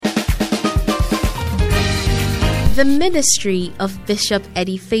The ministry of Bishop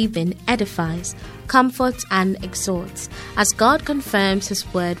Eddie Fabian edifies, comforts, and exhorts as God confirms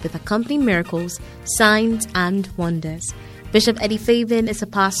His word with accompanying miracles, signs, and wonders. Bishop Eddie Fabian is a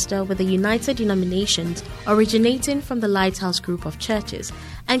pastor with the United Denominations originating from the Lighthouse Group of Churches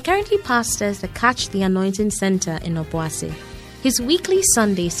and currently pastors the Catch the Anointing Center in Obuasi. His weekly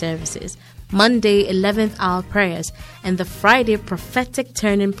Sunday services, Monday 11th hour prayers, and the Friday prophetic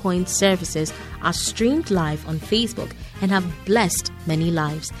turning point services are streamed live on Facebook and have blessed many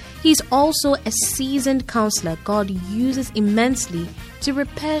lives. He's also a seasoned counselor God uses immensely to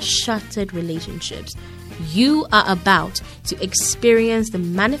repair shattered relationships. You are about to experience the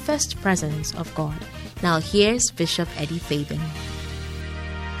manifest presence of God. Now here's Bishop Eddie Fabian.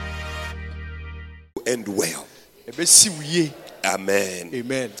 And well. Amen.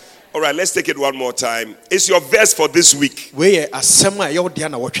 Amen. All right, let's take it one more time. It's your verse for this week. As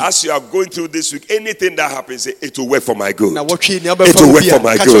you are going through this week, anything that happens, it will work for my good. It will work for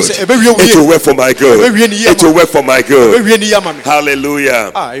my good. It will work for my good. It will work for my good.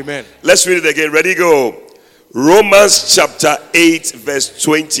 Hallelujah. Amen. Let's read it again. Ready, go. Romans chapter 8, verse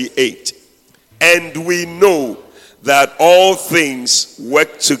 28. And we know that all things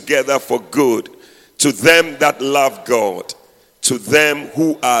work together for good to them that love God, to them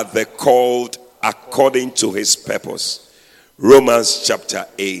who are the called according to His purpose. Romans chapter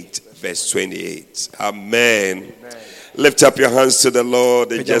 8, verse 28. Amen. Lift up your hands to the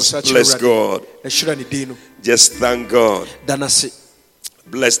Lord and just bless God. Just thank God.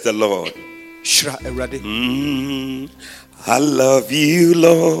 Bless the Lord. I love you,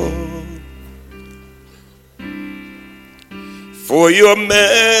 Lord, for your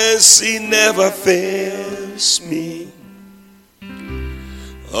mercy never fails me.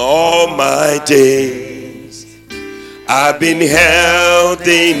 All my days I've been held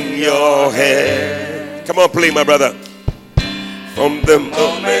in your hand. Come on, play, my brother. From the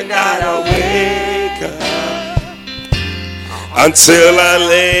moment that I wake up until I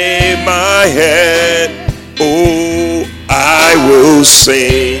lay my head, oh, I will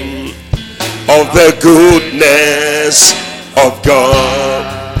sing of the goodness of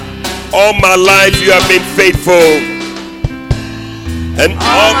God. All my life you have been faithful. And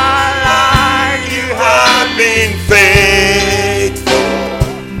all my life you have been faithful.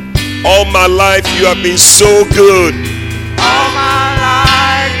 All my life you have been so good. All my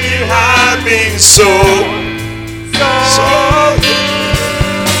life you have been so good.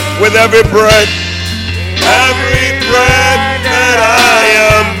 With every breath that I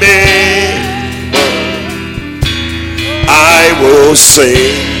am able, I will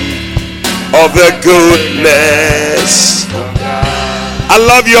sing of the goodness of God. I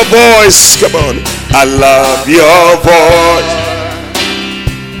love your voice. Come on. I love your voice.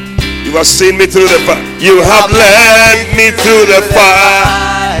 You have seen me through the fire. You have led me through the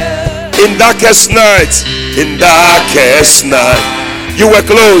fire. In darkest nights. In darkest night. You were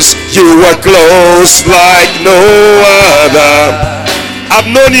close. You were close like no other. I've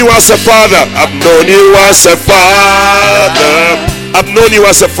known you as a father. I've known you as a father. I've known you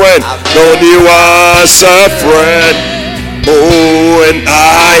as a friend. Known you as a friend. Oh, and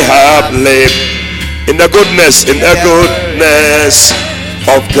I have lived in the goodness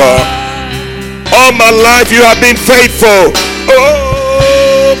of God. All my life you have been faithful.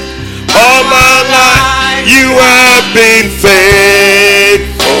 Oh, all my life you have been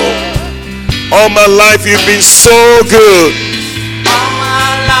faithful. All my life you've been so good. All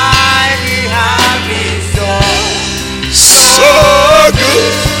my life you have been so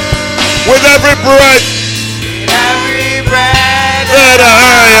good. With every breath that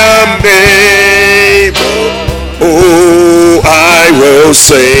I am able, oh, I will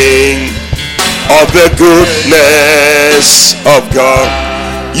sing of the goodness of God.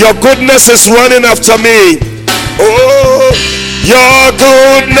 Your goodness is running after me. Oh, your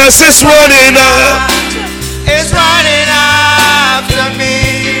goodness is running after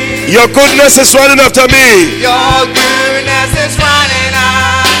me. Your goodness is running after me. Your goodness is running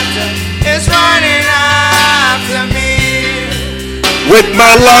after me. With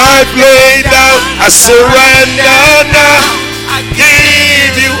my life laid down, I surrender now. I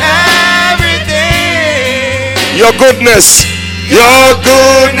give you everything. Your goodness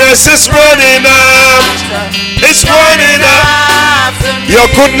is running after. It's running after me. Your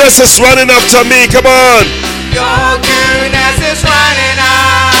goodness is running after me. Come on. Your goodness is running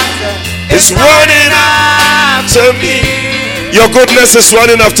after. It's running after me. Your goodness is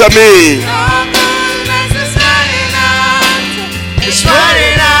running after me. It's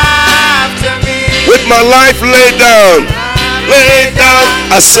running after me. With my life laid down,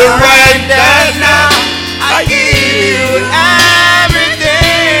 I surrender now. I give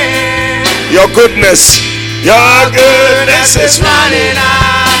Your goodness is running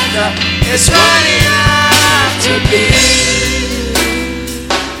after, it's running after me.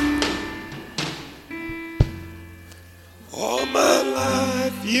 All my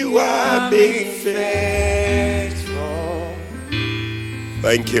life you have been faithful.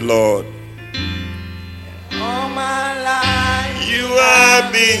 Thank you, Lord. All my life You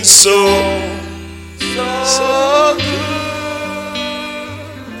have been so good.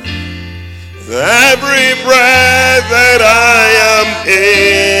 Every breath that I am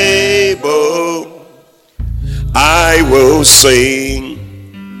able, I will sing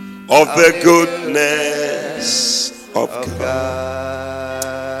of the goodness of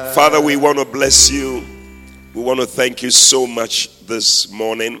God. Father, we want to bless you. We want to thank you so much this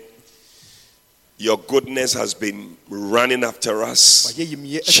morning. Your goodness has been running after us,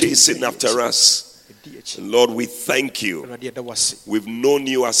 chasing after us. And Lord, we thank you. We've known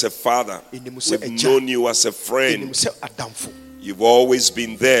you as a father. We've known you as a friend. You've always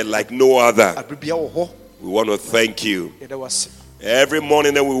been there like no other. We want to thank you. Every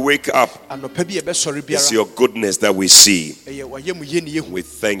morning that we wake up, it's your goodness that we see. We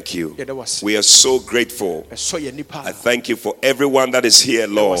thank you. We are so grateful. I thank you for everyone that is here,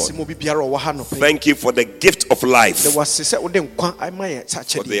 Lord. Thank you for the gift of life. But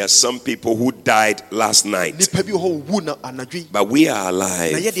there are some people who died last night, but we are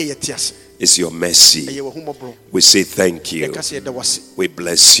alive. It's your mercy. We say thank you. We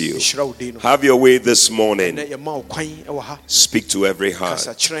bless you. Have your way this morning. Speak to every heart.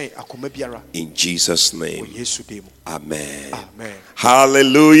 In Jesus' name. Amen. Amen.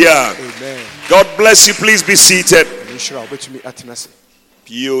 Hallelujah. Amen. God bless you. Please be seated.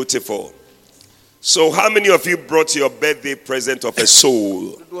 Beautiful. So how many of you brought your birthday present of a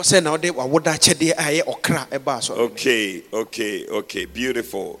soul? Okay.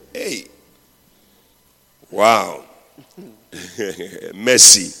 Beautiful. Hey. Wow.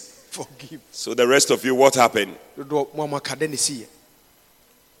 Mercy. Forgive. So the rest of you, what happened?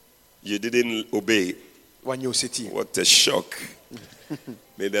 You didn't obey. What a shock.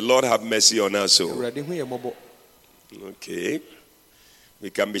 May the Lord have mercy on us. Okay. We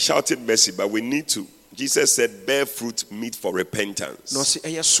can be shouting mercy, but we need to. Jesus said, bear fruit meet for repentance.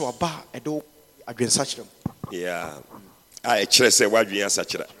 Yeah.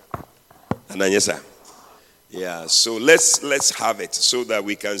 Yeah, so let's have it so that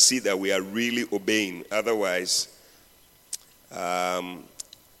we can see that we are really obeying. Otherwise,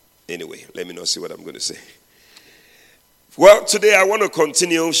 anyway, let me not see what I'm going to say. Well, today I want to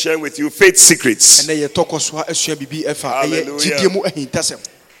continue sharing with you faith secrets. Hallelujah.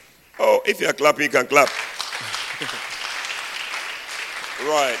 Oh, if you are clapping, you can clap.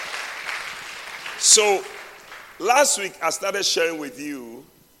 Right. So, last week I started sharing with you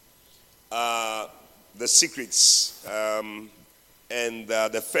the secrets. And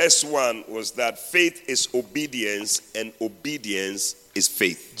the first one was that faith is obedience and obedience is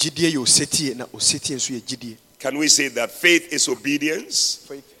faith. Can we say that faith is obedience?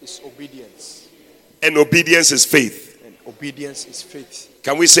 Faith is obedience. And obedience is faith. And obedience is faith.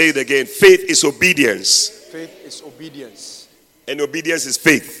 Can we say it again? Faith is obedience. Faith is obedience. And obedience is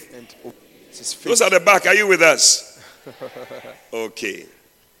faith. And obedience is faith. Those at the back, are you with us? Okay.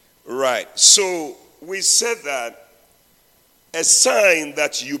 Right. So we said that a sign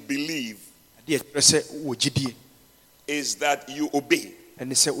that you believe is that you obey.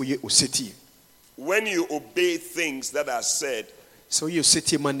 When you obey things that are said, it's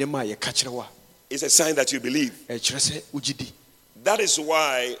a sign that you believe. That is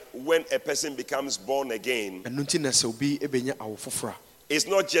why when a person becomes born again, it's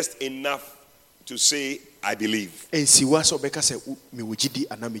not just enough to say, I believe.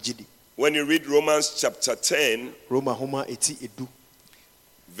 When you read Romans chapter 10,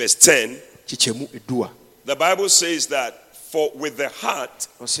 verse 10, the Bible says that for with the heart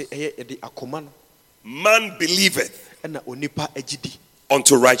man believeth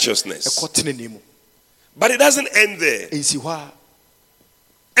unto righteousness. But it doesn't end there.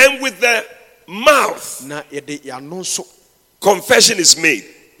 And with the mouth confession is made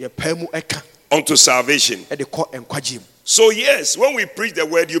unto salvation. So yes, when we preach the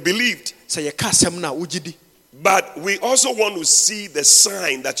word, you believed. But we also want to see the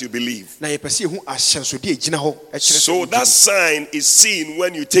sign that you believe. So that sign is seen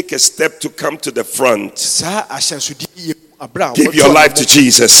when you take a step to come to the front. Give your life to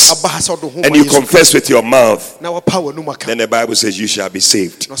Jesus and you confess with your mouth. Then the Bible says you shall be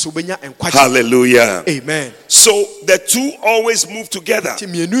saved. Hallelujah. Amen. So the two always move together.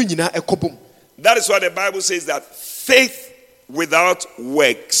 That is why the Bible says that faith without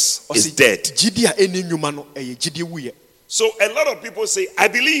works is dead. Gidi a eni nyuma no eye gidi wuye. So a lot of people say, I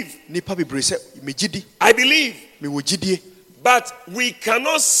believe. Nipa bebre se me gidi. I believe. Me wo gidie. But we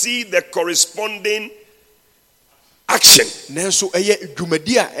cannot see the corresponding action. Nanso eye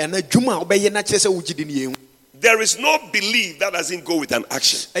dwumadi a ena dwuma obeye na kire se wo gidi ne yehu. There is no belief that doesn't go with an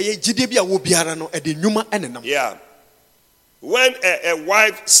action. Eye gidie bi a wo biara no ede nwuma enenam. Yeah. When a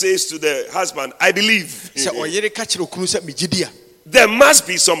wife says to the husband, I believe, Se oyere ka kire okunu se me gidi a. There must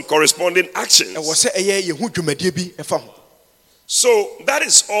be some corresponding actions. E wo se eye ye hu dwumadi bi e fa ho. So that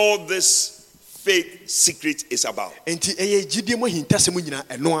is all this faith secret is about. Enti eye gidie mo hintasem nyina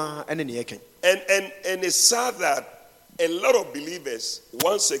eno a ene ne yeken. And it's sad that a lot of believers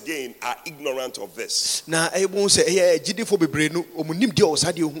once again are ignorant of this. Na eye bon se eye gidifo bebre no omunim de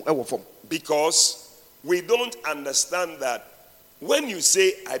osade hu e wo fam. Because we don't understand that when you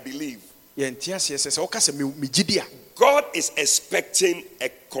say I believe, Yenti ase se o ka se me gidi a. God is expecting a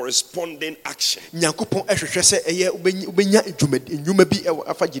corresponding action. Nyankopon ehwehwe se eye ubenya dwuma bi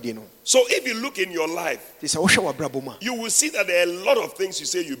afa gidi no. So if you look in your life, Ti se wo hwe wabrabo ma. you will see that there are a lot of things you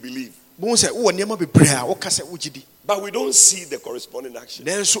say you believe, Bon se wo niam bebre a wo ka se wo gidi. but we don't see the corresponding action.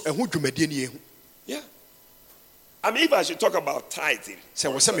 Nanso ehu dwumadi ne yehu. Yeah. I mean, if I should talk about tithing, Se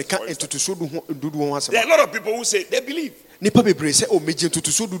wo se me ka for instance, entutuso dudu ho asem. there are a lot of people who say they believe, Nipa bebre se o meje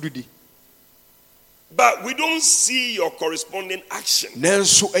entutuso dudu di. but we don't see your corresponding action.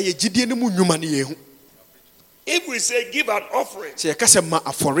 Nanso eye gidie ne mu nnwuma ne yehu. If we say give an offering, Se ye ka se ma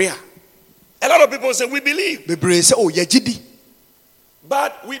afore a. a lot of people say we believe, Bebre se o ye gidi.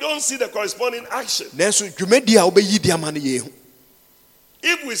 but we don't see the corresponding action. Nanso dwumadi a obeyi di ama ne yehu.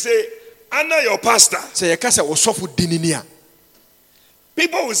 If we say honor your pastor, Se ye ka se osofo dinini a.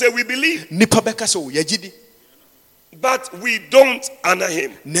 people will say we believe, Nipa be ka se o ye gidi. but we don't honor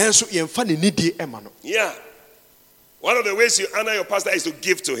him. Nanso ye mfa ne nidie e ma no. Yeah. One of the ways you honor your pastor is to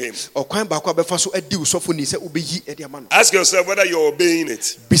give to him. Okwan ba kwa befa so adi usofo ni se obeyi e di ama no. Ask yourself whether you're obeying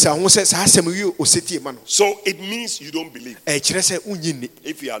it. Bisa ho se sa asem wi oseti ma no. So it means you don't believe E kire se unyi ni.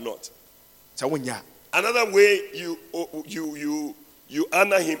 if you are not. Sa wonya. Another way you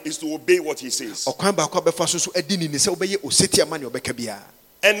honor him is to obey what he says. Okwan ba kwa befa so adi ni se obeye oseti ama ne obeka bia.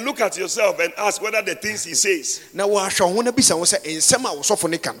 And look at yourself and ask whether the things he says, Na wa hwa ho na bisa ho se ensem a usofo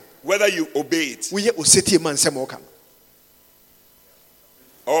ne kan. whether you obey it. Wo ye oseti ma ensem o kan.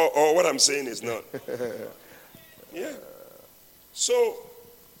 Or what I'm saying is not. Yeah. So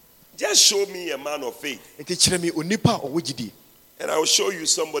just show me a man of faith, Enti kire me onipa o wogidi. and I will show you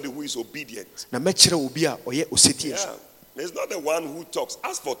somebody who is obedient. Na me kire obi a oye oseti Yeah. so. It's not the one who talks.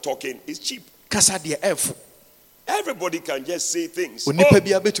 As for talking, it's cheap. Kasa de efo. Everybody can just say things. Onipa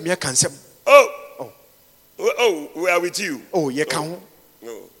bia betumi aka nsem. We are with you. Oh ye ka ho.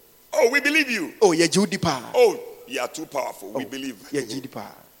 No. Oh, we believe you. Oh ye judi pa. Oh, you are too powerful. We believe. Ye judi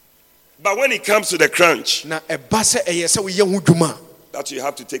pa. But when it comes to the crunch, Na eba se eye se wo ye ho dwuma. that you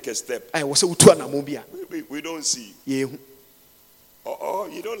have to take a step, Ai wo se utu anamo bia. we don't see. Ye hu. Oh,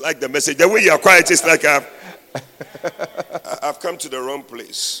 you don't like the message. The way you are quiet is like I've come to the wrong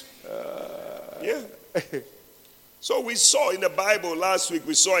place. Yeah. So we saw in the Bible last week,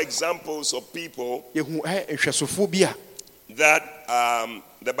 we saw examples of people Ye hu ehwesofo bia. that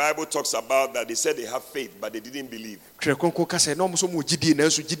the Bible talks about that they said they have faith, but they didn't believe. Twerɛ Kronkron ka sɛ na ɔmo so mo gyidie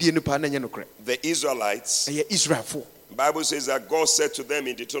nanso gyidie no paa na nyɛ nokorɛ. The Israelites, Ɛyɛ Israelfo. the Bible says that God said to them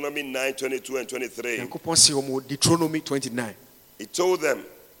in Deuteronomy 9:22 and 23, Nyankopɔn se ɔmo Deuteronomy 29. He told them,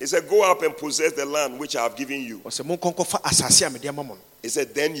 He said, go up and possess the land which I have given you. Ɔsɛ monkɔ nkɔfa asase a mede ama mo no. He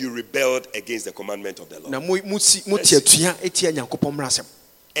said, then you rebelled against the commandment of the Na Lord. mo te atua etia Nyankopɔn mmara asɛm.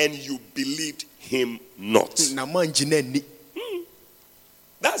 And you believed him not. Na mangye na ani.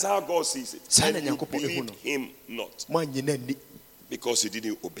 That's how God sees it. Saa na And you Nyankopɔn ehu believed no. him not Mangye na ani. because you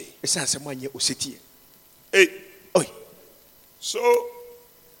didn't obey. Ɛsiane sɛ moanyɛ osetie. Hey, Oi. so,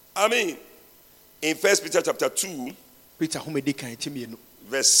 I mean, in 1 Peter chapter 2, Peter homedi kan ti mienu.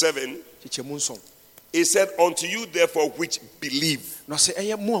 verse 7, Kyekyɛmu nson. he said, unto you therefore which believe, Na sɛ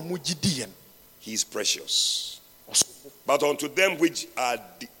ɛyɛ mo a mo gyidie no. he is precious. Ɔsofo. But unto them which are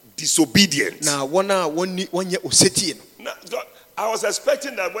disobedient. Na wɔn a wɔnyɛ osetie no. Now, God, I was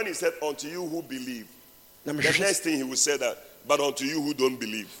expecting that when he said, unto you who believe, Na the mehwehwɛ next thing he would say that, but unto you who don't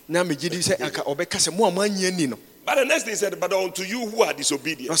believe. na megye di sɛ aka ɔbɛka sɛ mo a moanyɛ ani no. But the next thing he said, but unto you who are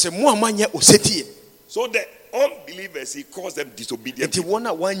disobedient. Na sɛ mo a moanyɛ osetie. So the unbelievers, he calls them disobedient. Nti wɔn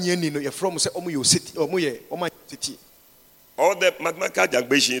a wɔanyɛ ani no yɛfrɛ mo sɛ ɔmo yɛ osetie, ɔmo anyɛ osetie. All the mathematical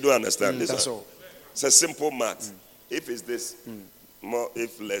junction, you don't understand this. That's One. all. It's a simple math. If it's this, more,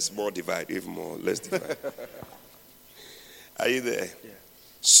 if less, more divide. If more, less divide. Are you there? Yeah.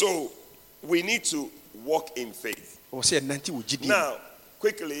 So we need to walk in faith. Now,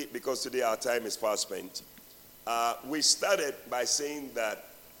 quickly, because today our time is fast spent, we started by saying that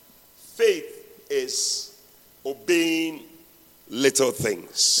faith is obeying little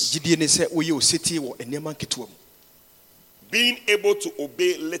things. Being able to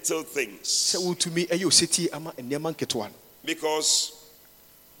obey little things. Because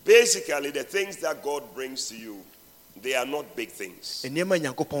basically the things that God brings to you, they are not big things. In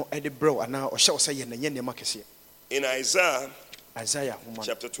Isaiah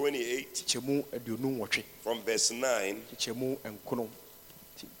chapter 28 from verse 9.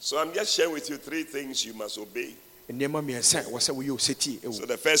 So I'm just sharing with you 3 things you must obey. So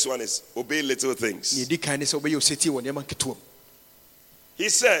the first one is obey little things. He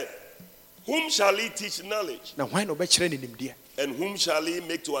said, whom shall he teach knowledge? And whom shall he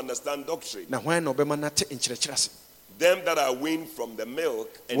make to understand doctrine? Them that are weaned from the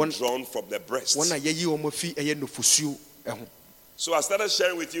milk and drawn from the breast. So I started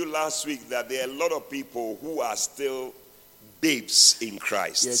sharing with you last week that there are a lot of people who are still babes in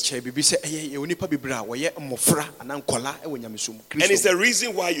Christ. And it's the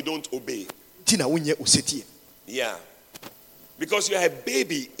reason why you don't obey. Yeah. Because you are a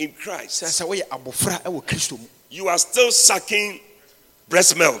baby in Christ. You are still sucking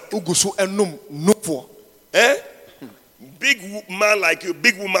breast milk. Eh? Big man like you,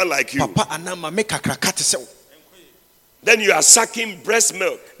 big woman like you. Then you are sucking breast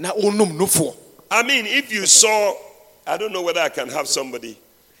milk. I mean, if you saw, I don't know whether I can have somebody,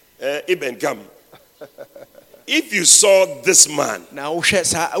 Ibn come. If you saw this man,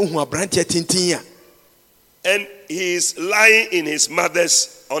 and he is lying in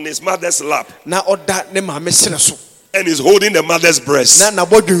on his mother's lap, and he's holding the mother's breast.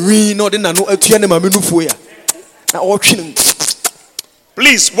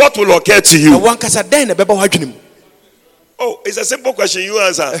 Please, what will occur to you? Oh, it's a simple question. You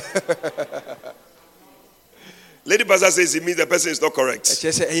answer. Lady Pastor says it means the person is not correct.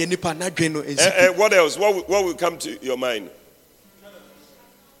 What else? What will come to your mind?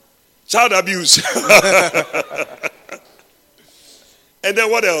 Child abuse. And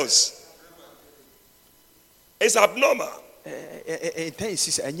then what else? It's abnormal.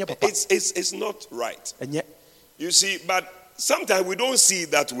 It's not right. You see, but sometimes we don't see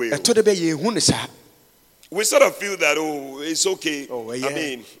it that way. We sort of feel that, it's okay. I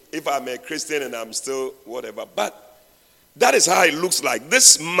mean, if I'm a Christian and I'm still whatever. But that is how it looks like.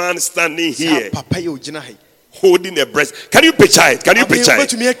 This man standing here, holding a breast. Can you picture it? Can you picture it?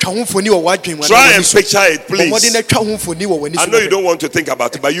 Try and picture it, please. I know you don't want to think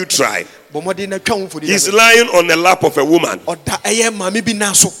about it, but you try. He's lying on the lap of a woman. And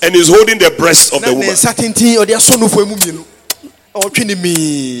he's holding the breast of the woman.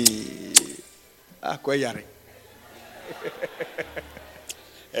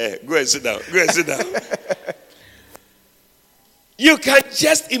 Go and sit down. Go and sit down. You can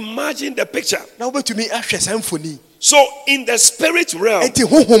just imagine the picture. So in the spirit realm,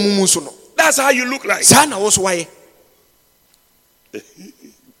 that's how you look like.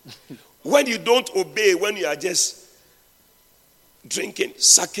 When you don't obey, when you are just drinking,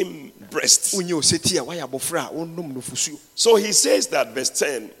 sucking breasts. So he says that, verse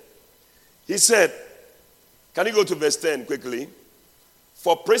 10. He said, can you go to verse 10 quickly?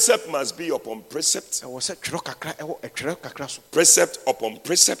 For precept must be upon precept. Precept upon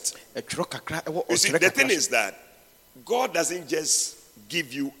precept. You see, the thing is that God doesn't just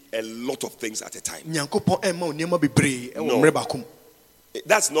give you a lot of things at a time. No.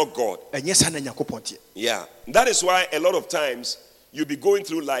 That's not God. Yeah. That is why a lot of times you'll be going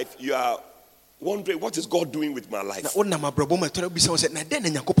through life, you are wondering, what is God doing with my life?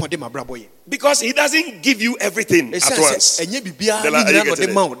 Because he doesn't give you everything at once. He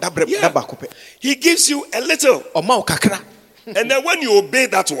gives you a little. And then when you obey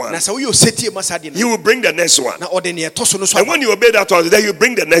that one, he will bring the next one. And when you obey that one, then you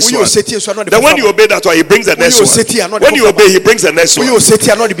bring the next one. Then when you obey that one, he brings the next one. When you obey, he brings the next one.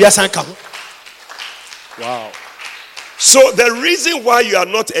 Wow. So the reason why you are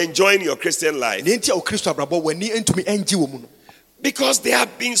not enjoying your Christian life, because there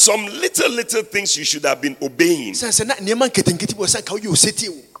have been some little things you should have been obeying.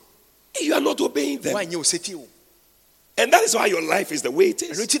 You are not obeying them. And that is why your life is the way it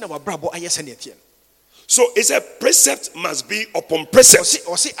is. So it's a precept must be upon precept.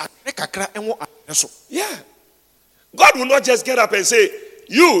 Yeah. God will not just get up and say,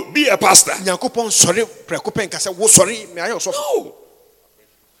 you be a pastor. No.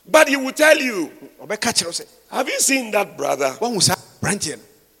 But he will tell you, have you seen that brother?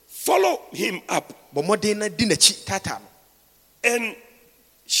 Follow him up and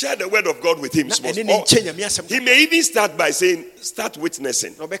share the word of God with him. He may even start by saying, start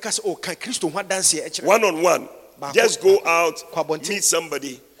witnessing. One-on-one. Just go out, meet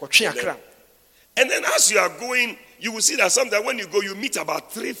somebody. And then as you are going, you will see that sometimes when you go, you meet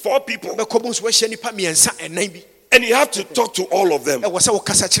about 3-4 people. And you have to talk to all of them.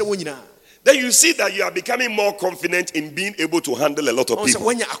 Then you see that you are becoming more confident in being able to handle a lot of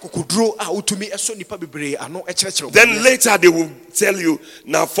people. Then later they will tell you,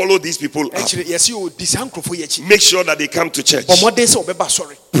 now follow these people up. Make sure that they come to church.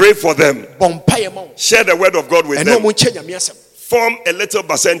 Pray for them. Share the word of God with them. Form a little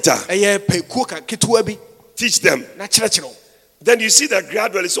bacenta. Teach them. Then you see that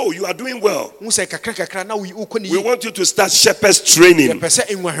gradually, so you are doing well. We want you to start shepherd's training.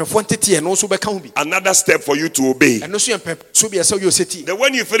 Another step for you to obey. Then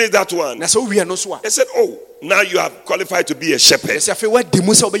when you finish that one, they said, oh, now you are qualified to be a shepherd.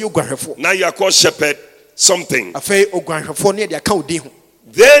 Now you are called shepherd something. Then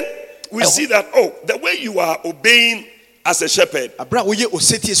we see that, oh, the way you are obeying as a shepherd,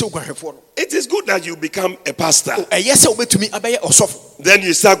 it is good that you become a pastor. Then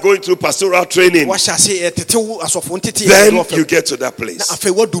you start going through pastoral training. Then you get to that place. So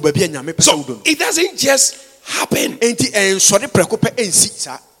it doesn't just happen. Yeah.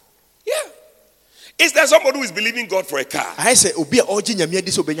 Is there somebody who is believing God for a car?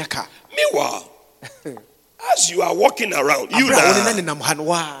 Meanwhile, as you are walking around,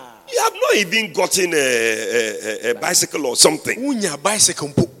 you have not even gotten a bicycle or something.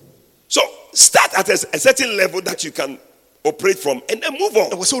 So start at a certain level that you can operate from and then move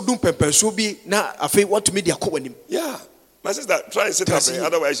on. Yeah. My sister, try and sit up,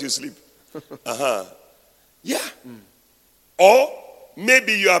 otherwise you sleep. Yeah. Or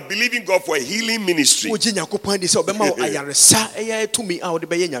maybe you are believing God for a healing ministry. Then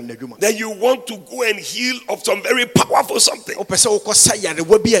you want to go and heal of some very powerful something.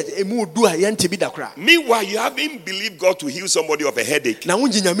 Meanwhile, you haven't believed God to heal somebody of a headache. But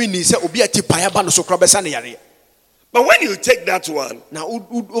when you take that one,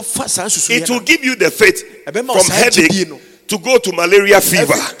 it will give you the faith from headache to go to malaria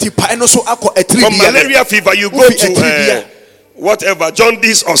fever. From malaria fever, you go to whatever,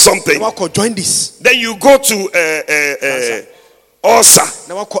 jaundice or something. Then you go to ulcer.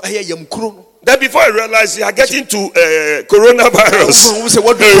 Then before you realize you are getting to coronavirus.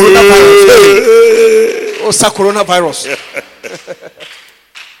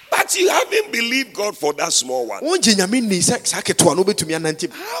 But you haven't believed God for that small one. How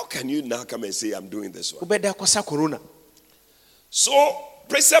can you now come and say I'm doing this one? So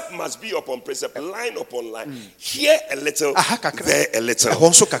precept must be upon precept, line upon line. Here a little, there a little.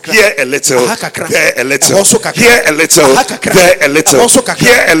 Here a little, there a little. Here a little, there a little.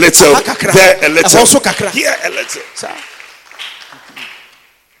 Here a little, there a little. Here a little.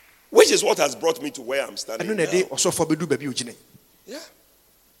 Which is what has brought me to where I'm standing now. Yeah.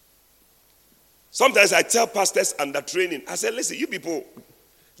 Sometimes I tell pastors under training, I say, listen, you people,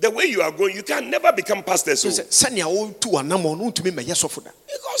 the way you are going, you can never become pastors. Because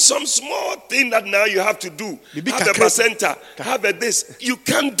some small thing that now you have to do, have a placenta, have a this, you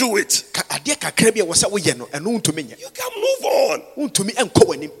can't do it. You can move on.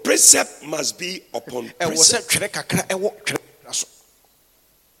 Precept must be upon precept.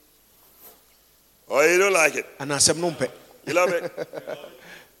 Oh, you don't like it? You love it?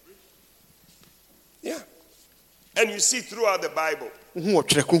 Yeah. And you see throughout the Bible,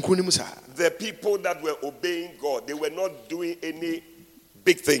 the people that were obeying God, they were not doing any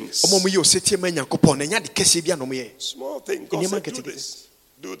big things. Small thing. God said, do this,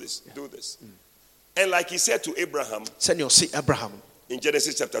 do this, do this. And like he said to Abraham in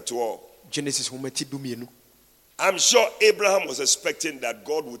Genesis chapter 12, I'm sure Abraham was expecting that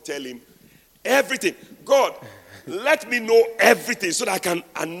God would tell him everything. God, let me know everything so that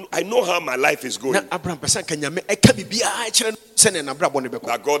I know how my life is going. But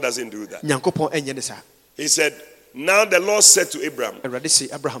God doesn't do that. He said, now the Lord said to Abraham,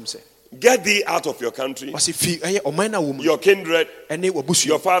 get thee out of your country, your kindred,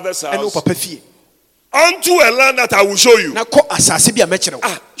 your father's house, unto a land that I will show you.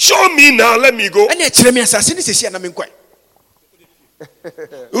 Show me now, let me go.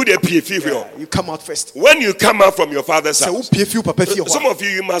 You come out first. When you come out from your father's house, some of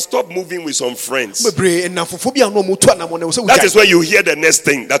you must stop moving with some friends. That is where you hear the next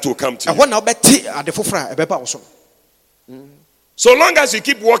thing that will come to you. So long as you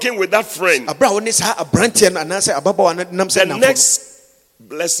keep walking with that friend, the next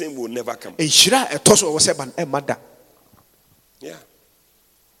blessing will never come. Enhyira ɛtɔ so wɔ sɛ ban ɛma da. Yeah.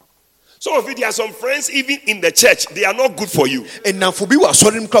 Some of you, there are some friends even in the church, they are not good for you. Enamfo bi wɔ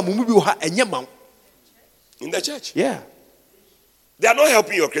asɔre mu kra mu bi wɔ ha ɛnyɛ ma. In the church. Yeah. They are not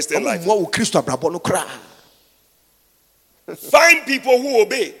helping your Christian life. Mo wɔ Kristo abrabɔ no kra. Find people who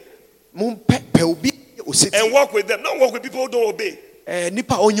obey Mo pɛ obi oseti. and walk with them. Don't walk with people who don't obey.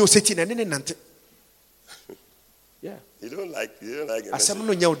 Nipa onye oseti na ne ne nante. Yeah. You don't like it. Asɛm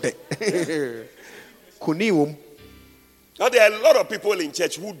no nyɛ wo dɛ. Koni wom. Now there are a lot of people in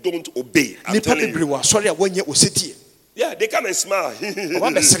church who don't obey. I'm Nipa telling bebree you. wɔ asɔre a wɔnyɛ oseti. Yeah, they come and smile.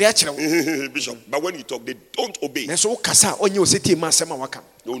 Ɔba bɛsere akyerɛ wo. Bishop, but when you talk, they don't obey. Nanso wo kasa a ɔnyɛ oseti ma asɛm a waka.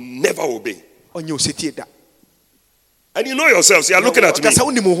 They will never obey. Ɔnyɛ oseti da. And you know yourselves, you are looking at me. Kasa wo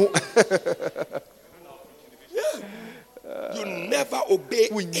ni mo ho. You never obey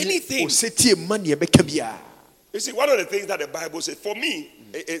anything. Oseti ma ne ɛbɛka bia. You see, one of the things that the Bible says, for me,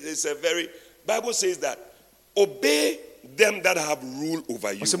 it's a very, Bible says that obey them that have rule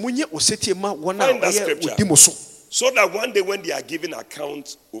over you. Ɔsɛ monyɛ oseti ma wɔn a Find that ɔyɛ scripture. odi mo so. So that one day when they are giving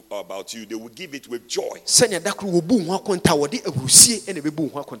account about you, they will give it with joy, Sɛnea da koro wɔbu ho akonta wɔde ahurusie ɛna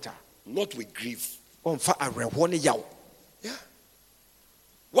ɛbɛbu ho akonta. not with grief. Ɔmfa awerɛhoɔ ne yaw. Yeah.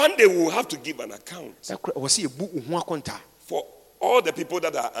 One day we will have to give an account Da koro wɔ sɛ yɛbu ho akonta. for all the people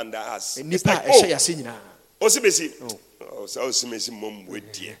that are under us. It's Nipa like, a ɛhyɛ yɛase nyinaa. Osimesi. Oh, so Osimesi mom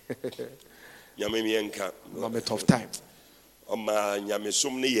wedi. Nyame mienka. Mama tough time. Oma nyame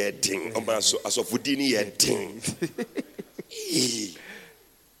som ne ye den. Oma asofodi ne ye den.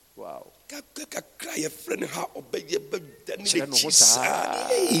 Wow. Kakra ye friend ha obeye be ne Kyerɛ no ho chisa. saa.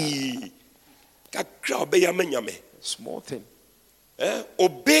 Kakra obeye nyame. Small thing.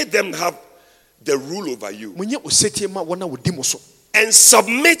 Obey them have the rule over you. Monyɛ oseti ma wɔn a wɔdi mo so. And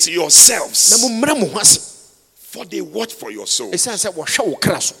submit Na yourselves, mo mmra mo ho ase. for they watch for your soul. Ɛsiane sɛ wɔhwɛ wo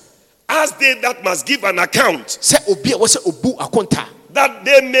kra so. As they that must give an account, Sɛ obi a wɔ sɛ obu akonta. that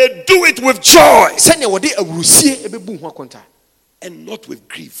they may do it with joy Sɛnea wɔde awurusie ɛbɛbu ho akonta. and not with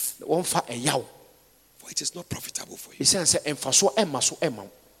grief, Na wɔmfa ɛyaw. for it is not profitable for you. Ɛsiane sɛ ɛmfasoɔ ɛmma so ɛma wo.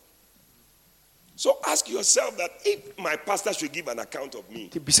 So ask yourself that if my pastor should give an account of me,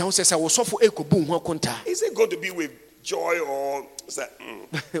 Nti bisa ho sɛ wɔsɔfo ɛkɔbu ho akonta. is it going to be with joy or say,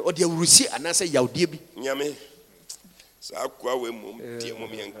 Ɔde awurusie anaasɛ yawdeɛ bi. nyame, saa kwa we mum, tie mum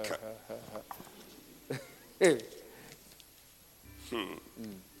yenka.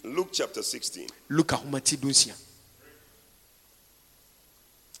 Luke chapter 16. Luka homa ti dunsia.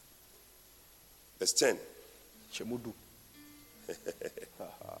 Verse 10. Hyɛ mu du.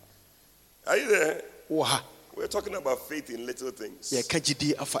 Are you there? Wɔ ha. We're talking about faith in little things. Yɛka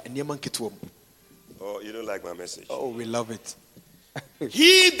gyidie afa nneɛma nketewa mu. Oh, you don't like my message. Oh, we love it.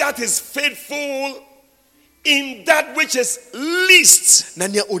 He that is faithful in that which is least, Na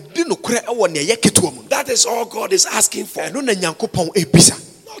nea odi nokorɛ ɛwɔ nea ɛyɛ ketewa mu no. that is all God is asking for. Ɛno na Nyankopɔn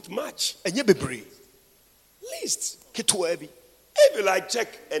ebisa. Not much. Ɛnyɛ bebree. Least. Ketewa bi. If you like, check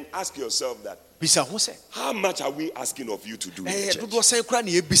and ask yourself that. Bisa ho sɛ. How much are we asking of you to do in the church? Dodoɔ sɛn koraa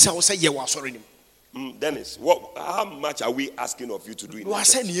na yɛbisa ho sɛ yɛwɔ asɔre nim. Dennis, how much are we asking of you to do in the Dodoɔ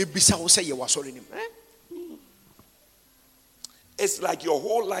church? sɛn na yɛbisa ho sɛ yɛwɔ asɔre nim. It's like your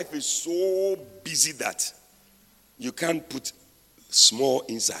whole life is so busy that you can't put small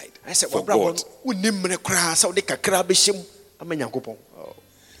inside Ɛsɛ for wabrabɔ God. no wonni mmerɛ koraa sɛ wode kakra bɛhyɛ mu ama Nyankopɔn.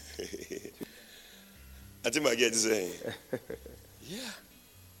 I think I get to say, yeah.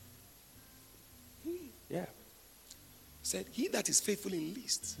 Yeah. Said, he that is faithful in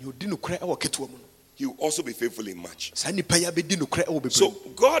least, Nea odi nokorɛ ɛwɔ ketewa mu no. he will also be faithful in much. Saa nipa yi abɛdi nokorɛ ɛwɔ bebree. So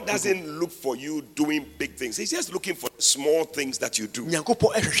God doesn't look for you doing big things. He's just looking for small things that you do.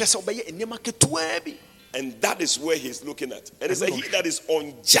 Nyankopɔn ɛhwehwɛ sɛ wobɛyɛ nneɛma ketewa bi. And that is where he's looking at. And it's like he that is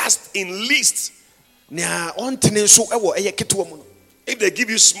unjust in least. Nea ɔntene nso ɛwɔ ɛyɛ ketewa mu no. If they give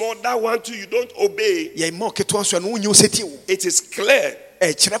you small, that one too, you don't obey. Yɛn ma ketewa nso ɛno wonyɛ osetie wo. It is clear.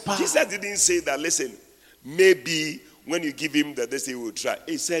 Ɛkyerɛ paa. Jesus didn't say that, listen, maybe when you give him that this he will try.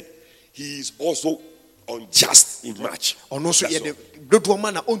 He said he is also unjust in much. Ɔno nso That's yɛde all. dodoɔ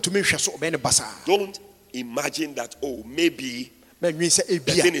ma na ɔntumi nhwɛ so ɔbɛyɛ ne basaa. Don't imagine that, oh, maybe Mɛnwen sɛ the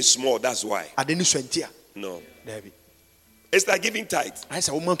ebia thing is small, that's why. ade ne sua nti a. No. Daabi. It's like giving tithe. Ayɛ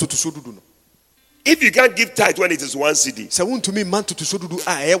sɛ woma ntotoso dudu no. If you can't give tithe when it is 1 CD, Sɛ wontumi mma ntotoso dudu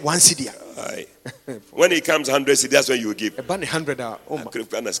a ɛyɛ 1 cedi a. aye. When it comes 100 CD, that's when you will give. Ɛba ne 100 a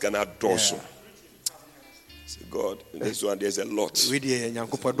ɔma. Say, God, this one there's a lot. Wei deɛ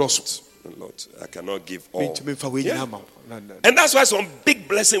Nyankopɔn dɔso. A lot. I cannot give all. Mentumi mfa wei nyinaa ma wo. And that's why some big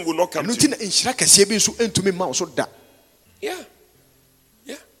blessing will not come Ɛno to nti you. na nhyira kɛseɛ bi nso ntumi mma wo so da. Yeah.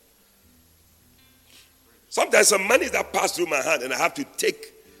 Yeah. Sometimes some money that pass through my hand and I have to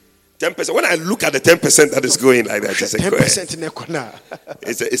take 10%. When I look at the 10% that is going like that, it's 10% in Ekona.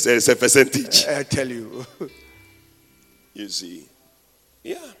 It's a percentage. I tell you. You see.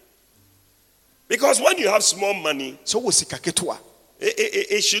 Yeah. Because when you have small money, So was Sikaketwa.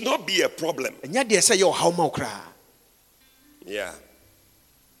 it should not be a problem. And yet they say your how mokra. Yeah.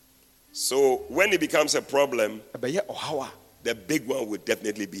 So when it becomes a problem, Abaye ohawa. the big one would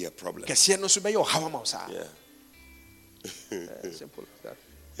definitely be a problem. Kesiye no so be your how mausa. Yeah. Simple as that.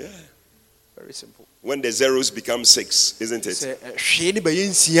 Yeah. Very simple. When the zeros become 6, isn't it? Say hwe ni be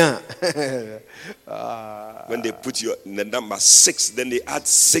yensia. When they put the number 6, then they add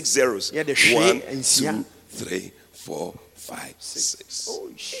 6 zeros. Yeah, the 1, and 2, 3, 4, 5, 6. Oh,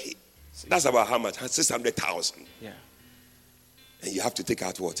 8. That's about how much? 600,000. Yeah. And you have to take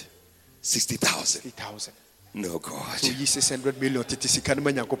out what? 60,000. 3,000. No, God. So yi 600 million titisika no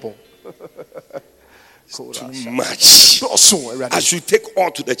manyakopon. Too much. I should take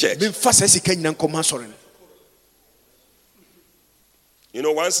all to the church. You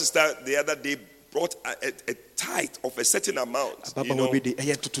know, one sister the other day brought a tithe of a certain amount. You know,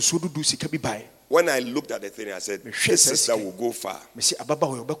 when I looked at the thing, I said, this sister will go far. It's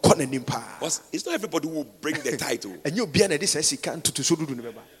not everybody who will bring the title. And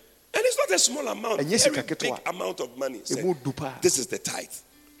it's not a small amount. It's a big amount of money. Say, this is the tithe.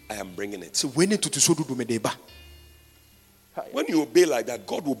 I am bringing it. When you obey like that,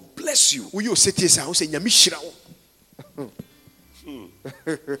 God will bless you.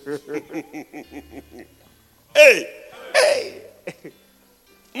 Hey.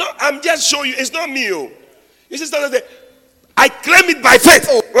 No, I'm just showing you. It's not me. This is not the. I claim it by faith.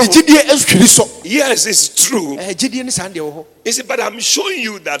 Yes, it's true. You see, but I'm showing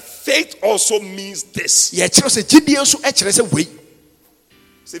you that faith also means this.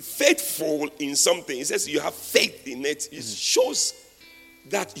 See, faithful in something. It says you have faith in it. It shows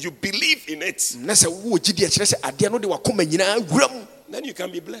that you believe in it. Then you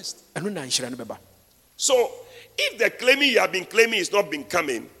can be blessed. So, if the claiming you have been claiming is not been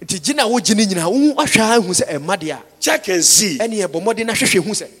coming, check and see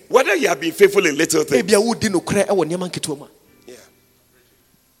whether you have been faithful in little things. Yeah.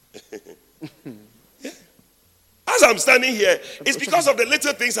 As I'm standing here, it's because of the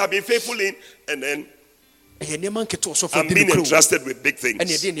little things I've been faithful in, and then I'm being entrusted with big things.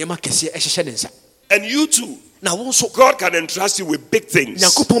 And you too. God can entrust you with big things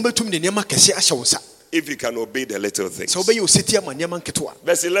if you can obey the little things.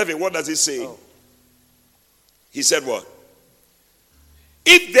 Verse 11, what does it say? He said what?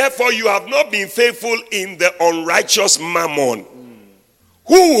 If therefore you have not been faithful in the unrighteous mammon,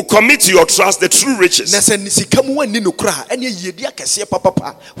 who will commit to your trust the true riches? So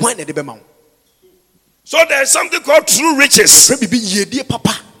there is something called true riches.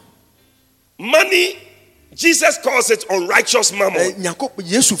 Money, Jesus calls it unrighteous mammon.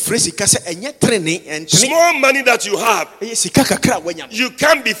 Small money that you have, you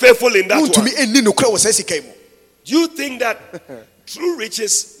can't be faithful in that one. Do you think that true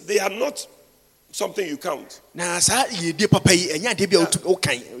riches, they are not something you count? Yeah. They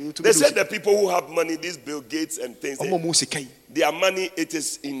said the people who have money, these Bill Gates and things, their money, it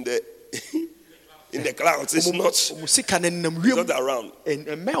is in the in the clouds. It's not around.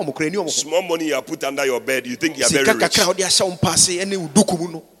 Small money you are put under your bed, you think you are very rich.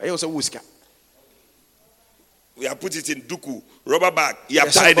 We have put it in duku, rubber bag, you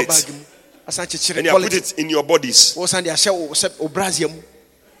have tied it. And you have put it in your bodies.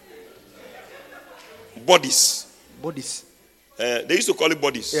 Bodies. They used to call it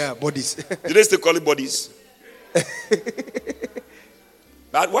bodies. Yeah, bodies. Did they still call it bodies?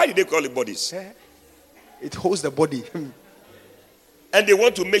 But why did they call it bodies? It holds the body. And they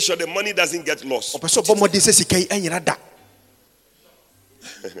want to make sure the money doesn't get lost.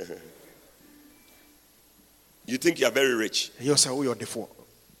 You think you are very rich. There are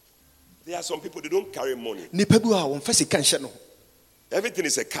some people, they don't carry money. Everything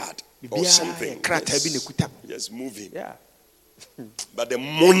is a card or something. Just moving. Yeah. But the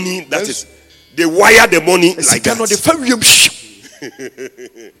money, that is, they wire the money like that.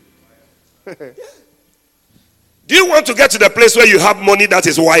 Do you want to get to the place where you have money that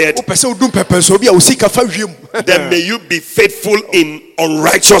is wired? Then may you be faithful in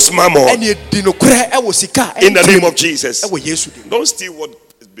unrighteous mammon. In the name of Jesus. Don't steal what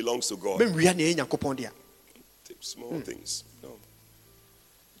belongs to God. Small things. No.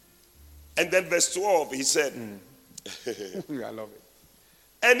 And then verse 12, he said, I love it.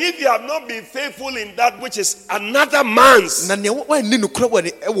 And if you have not been faithful in that which is another man's,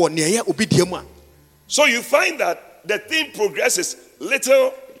 So you find that the thing progresses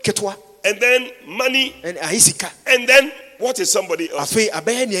little, ketewa and then money, ɛne ayɛ sika and then what is somebody else? afei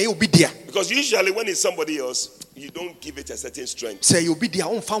abɛyɛ nea ɛyɛ obi dea Because usually when it's somebody else, you don't give it a certain strength. sɛ ɛyɛ obi dea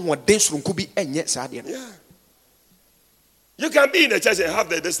womfa hoɔden soronko bi ɛnyɛ saa deɛ no Yeah. You can be in the church and have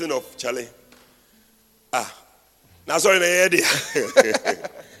the destiny of Charlie. Now sorry, and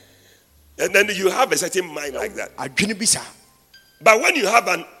then you have a certain mind like that. adwene bi saa But when you have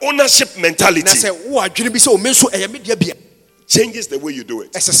an ownership mentality, na sɛ wo adwene bi sɛ ome nso ɛyɛ me dea bia changes the way you do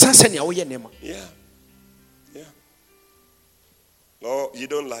it. ɛsesa sɛnea woyɛ nneɛma Yeah. Yeah. No, you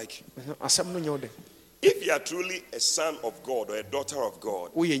don't like. asɛm no nyɛ wo dɛ If you are truly a son of God or a daughter of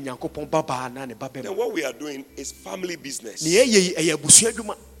God, woyɛ nyankopɔn babaa na ne then babɛma what we are doing is family business. nea ɛyɛ yi ɛyɛ abusua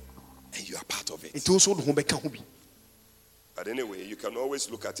adwuma And you are part of it. nti wo nso wode ho bɛka ho bi But anyway, you can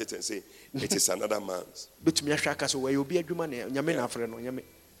always look at it and say, it is another man's. bɛtumi ahwɛ aka sɛ wɔyɛ obi adwuma ne nyame na afrɛ no nyame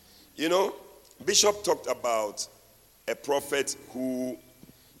You know, Bishop talked about a prophet who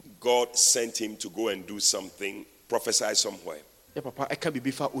God sent him to go and do something, prophesy somewhere. yɛ papa ɛka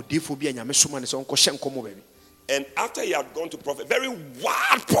biribi fa odiifoɔ bi a nyame soma ne sɛ ɔnkɔhyɛ nkɔmmɔ baabi And after he had gone to prophet, very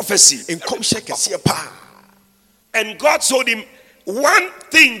wild prophecy. nkɔmhyɛ kɛseɛ paa And God told him, one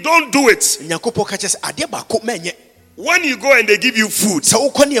thing, don't do it. nyankopɔn ka kyɛ sɛ adeɛ baako mɛnyɛ When you go and they give you food, sɛ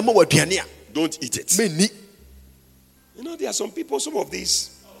wokɔ ne ɛma wɔ aduane a don't eat it. mɛnni You know, there are some people, some of these,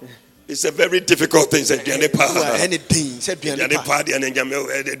 it's a very difficult thing. Say, "Diane pa, ɛne den sɛ aduane Diane pa pa, Diane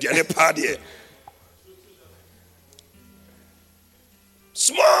Jame, Diane pa, dear."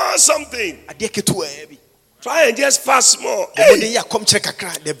 Small something. adeɛ ketewaa bi Try and just fast small. ɔmɔden Hey, yɛ akɔmkyerɛ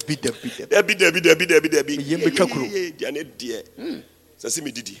kakra dabi dabi Debbie. Yem betwa kuro. Diane dear. Sasi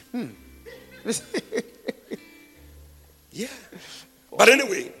me didi. Yeah. But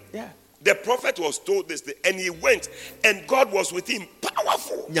anyway, yeah. the prophet was told this thing, and he went, and God was with him,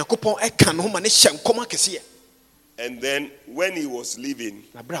 powerful. nyankopɔn ɛka ne ho ma ne hyɛ nkɔm akɛseɛ And then when he was leaving,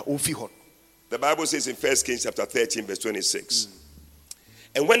 na berɛ a ɔmfi hɔ no the Bible says in 1 Kings chapter 13, verse 26.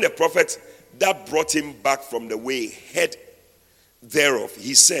 And when the prophet that brought him back from the way heard thereof,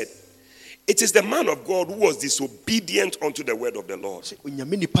 he said, it is the man of God who was disobedient unto the word of the Lord. sɛ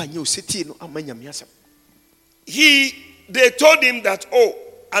onyame nipa nyɛ osetie no ama nyame asɛm They told him that, oh,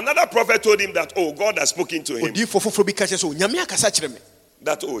 another prophet told him that, oh, God has spoken to him, odiifoɔ foforɔ bi ka kyerɛ sɛ onyame akasa kyerɛ me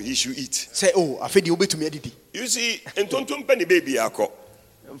that, oh, he should eat. sɛ o afei deɛ wobɛtumi adidi You see, in Tontum Penny Baby Ako,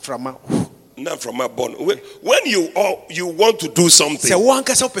 mframa not from my born. When you want to do sɛ something, wo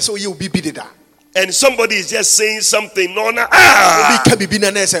ankasa wopɛ sɛ woyɛ obi bi deda and somebody is just saying something, no, no, obi ka biribi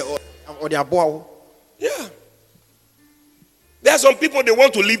na na sɛ ɔde aboa wo yeah. There are some people, they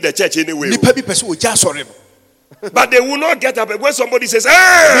want to leave the church anyway, nipa bi pɛ sɛ ɔgya asɔre no but they will not get up. When somebody says,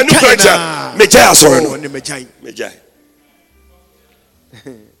 "Ah, new Mekae preacher, na. Mejai sorry, Oh, no, ne magyae Mejai."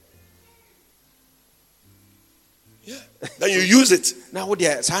 Yeah. Then you use it. na wode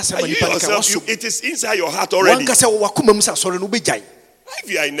saa asɛm And a you nipa no ka yourself, wasom it is inside your heart already. wankasa wɔ wakoma mu sɛ asɔre no wobɛgyae If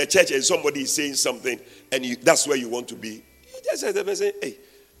you are in the church and somebody is saying something, and that's where you want to be, you just say, to them and say, "Hey,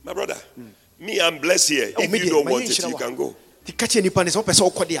 my brother, me, I'm blessed here. Oh, If me you deɛ, don't ma want yɛnhyira it, you wo. can go." nti ka kyerɛ nipa no sɛ wopɛ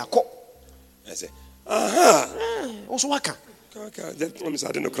sɛ wokɔ deɛ akɔ I say, wo so waka okay, just let me say,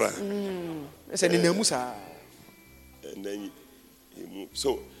 I didn't cry. sɛ nenamu saa And then he moved.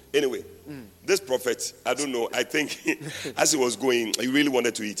 So anyway, this prophet, I don't know, I think as he was going, he really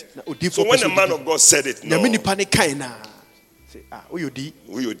wanted to eat. Na odiifo So when pɛ the sɛ man odidi. of God said it, no, nyame nipa ne kae na sɛ woyɛ odi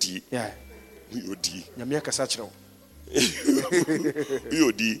we odi, Yeah, we odi, nyame akasa kyerɛ wo we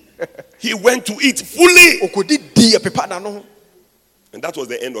odi. He went to eat fully, ɔkɔdi di ɛpepa na no ho and that was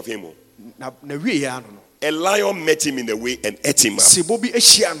the end of him. na wieɛ ano no A lion met him in the way and ate him up. sebɔ bi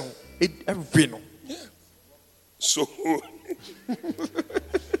ahyia no ɛwe no So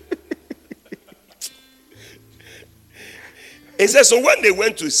it says, so when they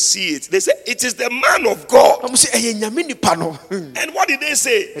went to see it, they said, it is the man of God. na mo sɛ ɛyɛ nyame nipa no And what did they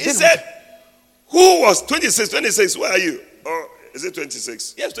say? He didn't- said, who was 26? Where are you? Or is it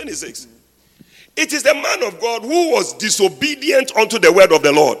 26? Yes, 26. It is the man of God who was disobedient unto the word of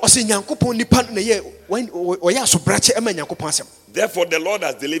the Lord. ɔsɛ nyankopɔn nipa no na ɔyɛ asobrakyɛ ɛma nyankopɔn asɛm Therefore, the Lord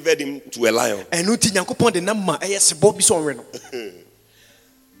has delivered him to a lion. ɛno nti nyankopɔn de nam ma ɛyɛ sebɔ bi sɛ ɔnwe no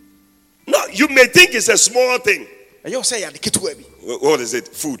No, you may think it's a small thing. ɛyɛ wo sɛ yɛade ketewa bi What is it?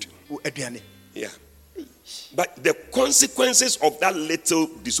 Food. aduane Yeah. But the consequences of that little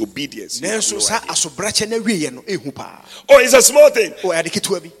disobedience. you have nanso no saa idea. asobrakyɛ no awieɛ no ɛhu paa Oh, it's a small thing. ɛyɛade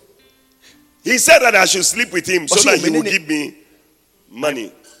ketewa bi He said that I should sleep with him so Also, that he will menene- give me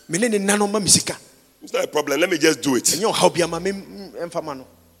money. mene ne nna no ma me sika It's not a problem. Let me just do it. ɛnyɛ ɔhaw bia ma memfa ma no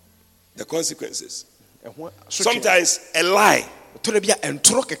The consequences. ɛho Sometimes a lie tɔrɔ bi a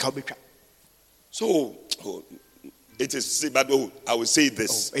ɛntorɔ keka wobɛtwa So, it is, but I will say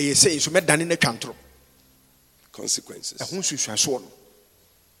this. Consequences.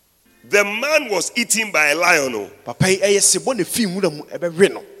 The man was eaten by a lion.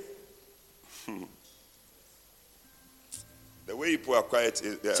 The way people are quiet,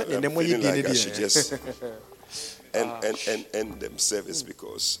 I'm feeling like I should just end them service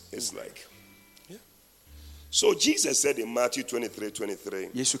because it's like. Yeah. So Jesus said in Matthew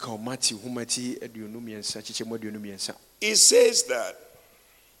 23:23. He says that,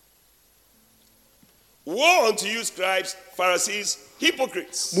 woe unto you, scribes, Pharisees,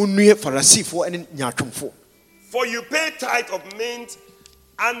 hypocrites! For you pay tithe of mint,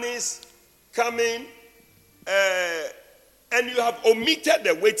 anise, cumin, and you have omitted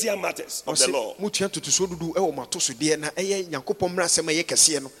the weightier matters of the law.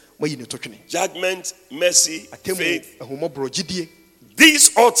 Judgment, mercy, faith.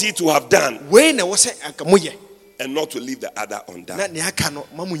 These ought ye to have done, and not to leave the other undone.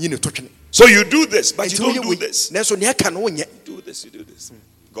 So you do this, but you don't do this. Do this, you do this.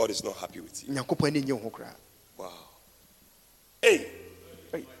 God is not happy with you. Wow. Hey.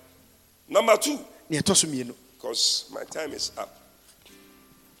 Number 2. Because my time is up.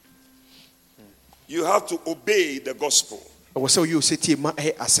 You have to obey the gospel.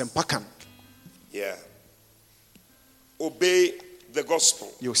 Yeah. Obey the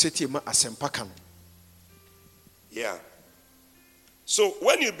gospel. Yeah. So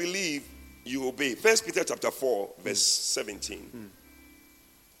when you believe, you obey. 1 Peter chapter 4, verse 17.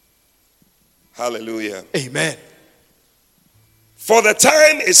 Hallelujah. Amen. For the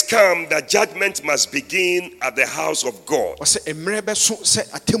time is come that judgment must begin at the house of God.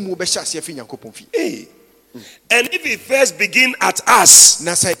 Hey. And if it first begin at us,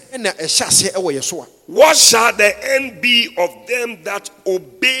 what shall the end be of them that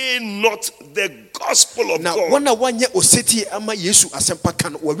obey not the gospel of God?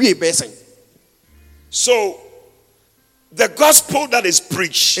 So, the gospel that is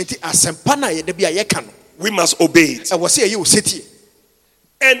preached, we must obey it.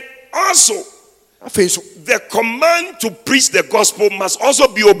 And also, the command to preach the gospel must also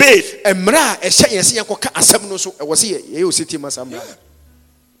be obeyed. I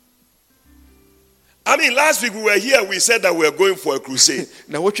mean, last week we were here, we said that we were going for a crusade.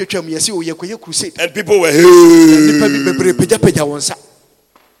 And people were,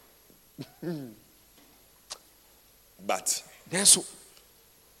 but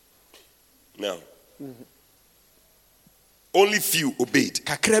now, only few obeyed.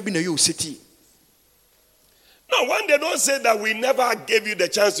 No, one day don't say that we never gave you the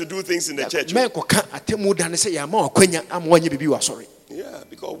chance to do things in the church. Yeah,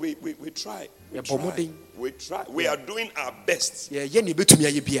 because we try. We try. We are doing our best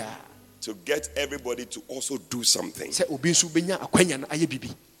to get everybody to also do something.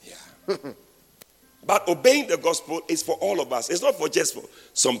 Yeah. But obeying the gospel is for all of us. It's not for just for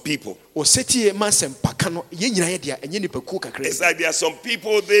some people. It's like there are some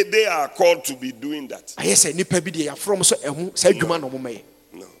people, they are called to be doing that.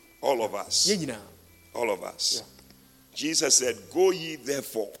 No. All of us. All of us. Yeah. Jesus said, go ye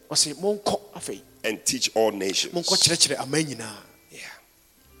therefore and teach all nations. Yeah.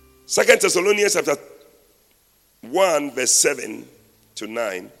 2 Thessalonians chapter 1 verse 7 to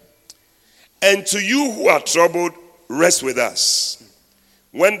 9. And to you who are troubled, rest with us,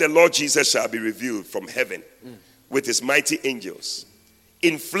 when the Lord Jesus shall be revealed from heaven with his mighty angels,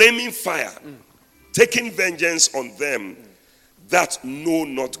 in flaming fire, taking vengeance on them that know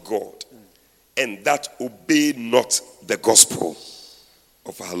not God, and that obey not the gospel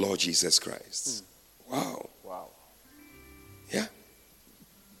of our Lord Jesus Christ. Wow. Yeah.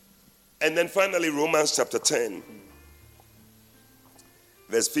 And then finally, Romans chapter 10,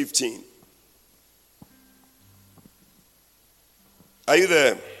 verse 15. Are you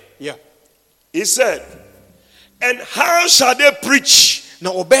there? Yeah. He said, and how shall they preach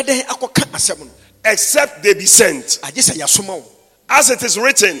except they be sent? As it is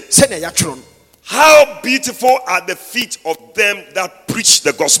written, how beautiful are the feet of them that preach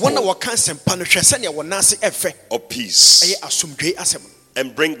the gospel of peace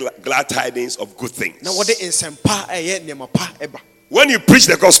and bring glad tidings of good things. When you preach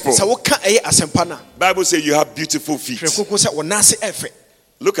the gospel, Bible says you have beautiful feet.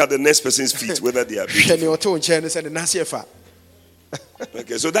 Look at the next person's feet, whether they are beautiful.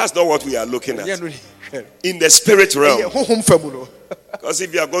 Okay, so that's not what we are looking at. In the spirit realm. Because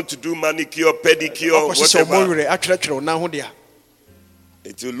if you are going to do manicure, pedicure, whatever,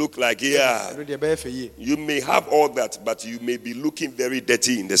 it will look like, yeah, you may have all that, but you may be looking very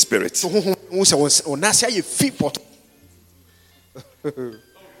dirty in the spirit.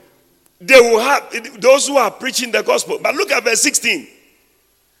 They will have those who are preaching the gospel. But look at verse 16.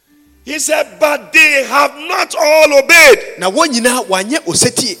 He said, but they have not all obeyed.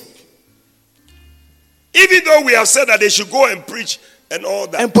 Even though we have said that they should go and preach and all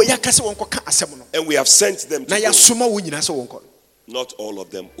that, and we have sent them to go, not all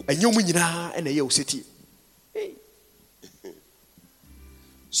of them obeyed.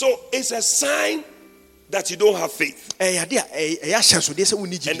 So it's a sign that you don't have faith. And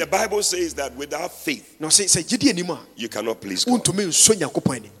the Bible says that without faith, you cannot please God.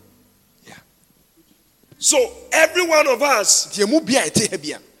 Yeah. So every one of us,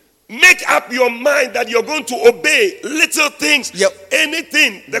 make up your mind that you're going to obey little things,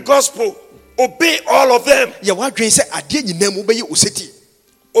 anything, the gospel, obey all of them.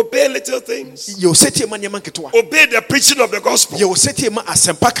 Obey little things. Obey the preaching of the gospel.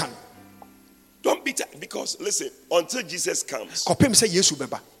 Don't be because listen, until Jesus comes,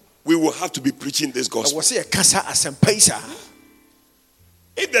 we will have to be preaching this gospel.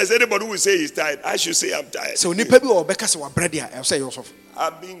 If there's anybody who will say he's tired, I should say I'm tired.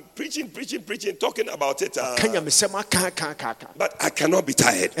 I've been preaching, talking about it. But I cannot be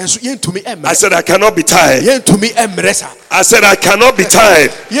tired. I said I cannot be tired. I said I cannot be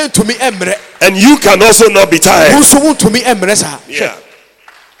tired. And you can also not be tired. Yeah.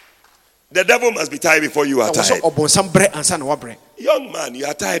 The devil must be tired before you are tired. Young man, you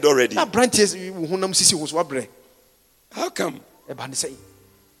are tired already. How come?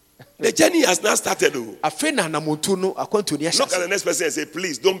 The journey has not started. Look at the next person and say,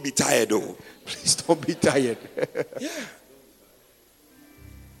 please don't be tired. Please don't be tired. Yeah.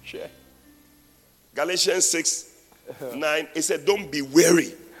 Sure. Galatians 6:9, it said, don't be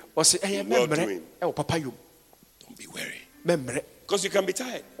weary. Well doing. Don't be weary. Because you can be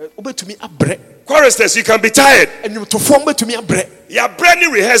tired. Choristers, you can be tired. You are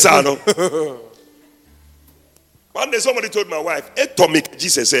brand rehearsal, no? One day somebody told my wife, "Atomic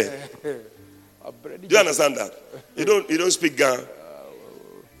Jesus said." Do you understand that? You don't speak Ghana.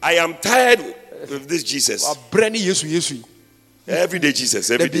 I am tired with this Jesus. Every day Jesus.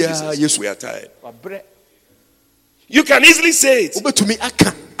 We are tired. You can easily say it.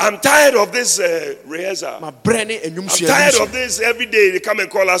 I'm tired of this rehearsal. I'm tired of this. Every day they come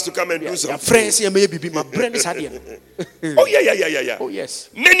and call us to come and do something. Oh yeah. Oh yes.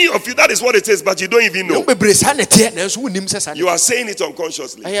 Many of you, that is what it is, but you don't even know. You are saying it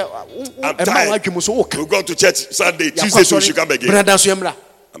unconsciously. I'm tired. We've gone to church Sunday, Tuesday, so we should come again.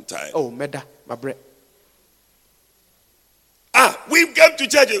 I'm tired. Oh, meda, my bread. We came to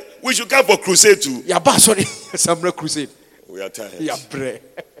church. We should come for crusade too. Sorry, summer crusade. We are tired.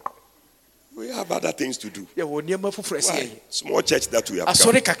 We have other things to do. Why? Small church that we have come.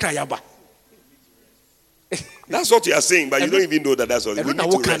 That's what you are saying, but you don't even know that that's what we need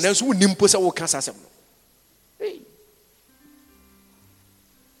to rest.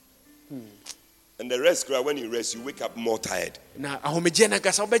 And the rest, when you rest, you wake up more tired.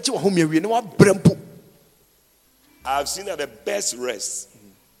 I've seen that the best rest,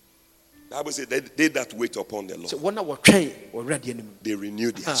 the Bible says they that wait upon the Lord, they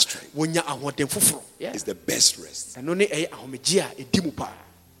renew their strength. It's the best rest.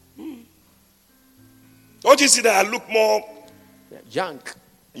 Don't you see that I look more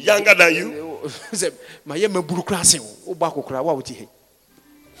younger than you?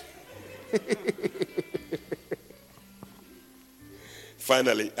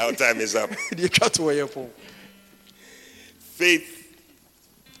 Finally, our time is up. Faith,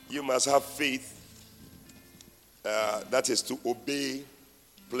 you must have faith. That is to obey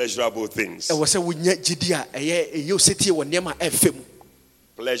pleasurable things.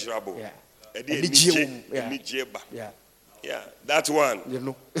 Pleasurable. Yeah, that one.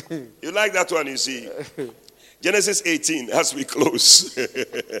 You like that one, you see. Genesis 18, as we close.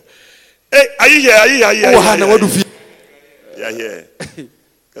 Hey, are you here? Yeah, here.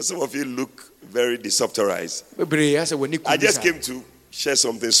 Because some of you look very desopterized. I just came to share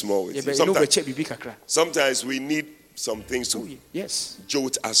something small with you. Sometimes we need some things to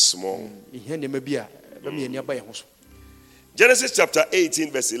jolt us small. Genesis chapter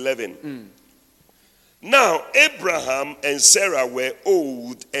 18, verse 11. Now, Abraham and Sarah were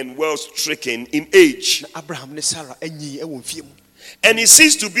old and well stricken in age. And he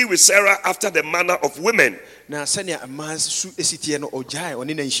ceased to be with Sarah after the manner of women.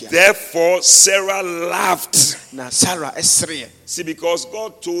 Therefore, Sarah laughed. See, because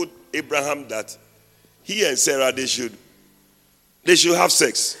God told Abraham that he and Sarah, they should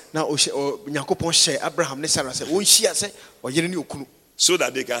so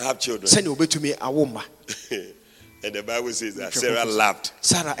that they can have children. Sɛnea obetumi awo mma. And the Bible says that Sarah laughed.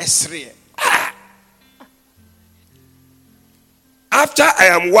 Sarah ɛsereɛ. After I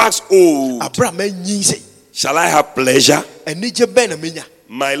am waxed old, Abra manyin sɛ. shall I have pleasure? Anigye bɛn na menya.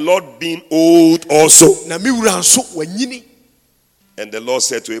 My Lord being old also. Na me wura nso wanyini. And the Lord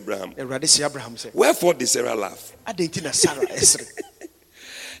said to Abraham, Awurade sɛ Abraham sɛ. wherefore did Sarah laugh? Adɛn nti na Sarah ɛsere.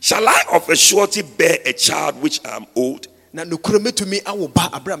 Shall I of a surety bear a child which I am old? Na nokura metumi awo ba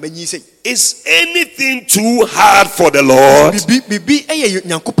abra manyin sɛ. Is anything too hard for the Lord? Bibi ɛyɛ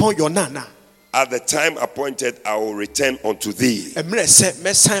Nyankopɔn yɛ ɔnana. At the time appointed, I will return unto thee, Ɛmmerɛ sɛ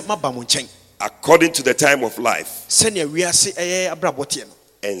mɛsan maba mo nkyɛn. according to the time of life, Sɛnea wiase ɛyɛ abrabɔ teɛ no.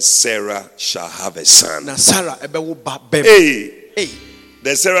 and Sarah shall have a son. Na Sarah ɛbɛwo ba bɛm. Hey, Hey.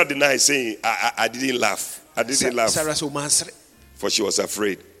 then Sarah denied, saying, I didn't laugh. I didn't laugh, Sarah sɛ ɔmansere. for she was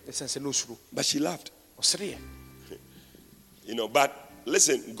afraid. Ɛsɛn sɛ n'osuro. But she laughed. Ɔsereɛ. But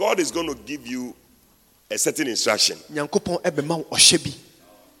listen, God is going to give you a certain instruction. Nyankopɔn ɛbɛma wo ɔhyɛ bi.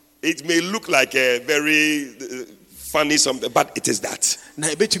 It may look like a very funny something, but it is that. Na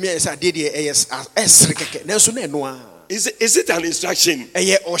ebetumi ayɛ sɛ adeɛ deɛ ɛyɛ ɛsere kɛkɛ. Nanso na ɛno a. Is it an instruction?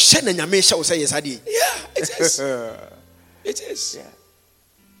 Ɛyɛ ɔhyɛ na Nyame hyɛ wo sɛ yɛ saa deɛ. Yeah, it is. It is.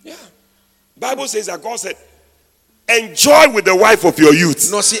 Yeah. Bible says that God said, enjoy with the wife of your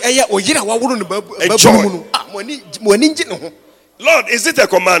youth. Na ɔsi ɛyɛ ɔyere a waworo no Enjoy. babunu mu no. Ah, mo ani ngye ne ho. Lord, is it a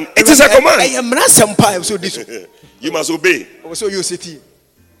command? It is a command. Ɛyɛ mmara nsɛm pa ɛwɔ sɛ odi so. You must obey. Ɔwɔ sɛ ɔyɛ oseti.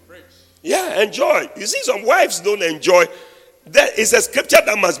 Yeah, enjoy. You see, some wives don't enjoy. There is a scripture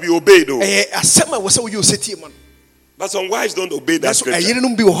that must be obeyed, though. Ɛyɛ asɛm a ɛwɔ sɛ ɔyɛ oseti ma no. But some wives don't obey that Nanso scripture. ɛyere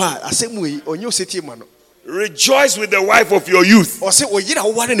no bi wɔ hɔ a asɛm wɔ yi ɔnyɛ oseti ma no. Rejoice with the wife of your youth. Ɔsɛ ɔyere a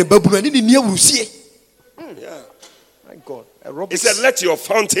wɔware ne babunu ani ne ni awurusie. Yeah. My God. He said, let your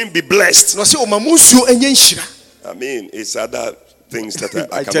fountain be blessed. Na ɔsɛ ɔma mo nsuo ɛnyɛ nhyira. I mean, it's other things that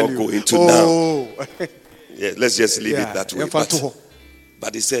I tell cannot you. go into now. Oh. Yeah, let's just leave it that way. yɛmfa to hɔ.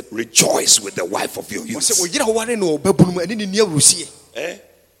 But he said, rejoice with the wife of your youth. Ɔsɛ ɔyere a wɔware ne babunu mu ani ne ni awurusie.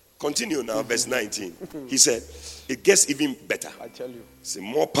 Continue now, verse 19. He said, it gets even better. I tell you. It's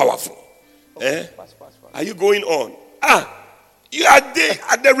more powerful. Are you going on? You are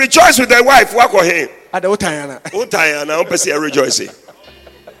the rejoice with thy wife. Walk on him. Ada wotanyana. Utayana, I'm person rejoicing.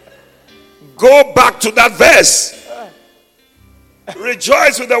 Go back to that verse.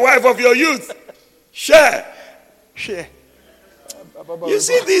 Rejoice with the wife of your youth. Share. Share. You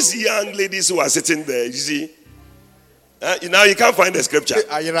see these young ladies who are sitting there, you see? Now you can't find the scripture.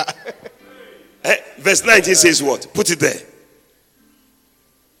 Ayera. Verse 19 says what? Put it there.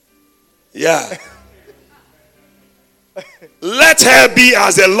 Yeah. Let her be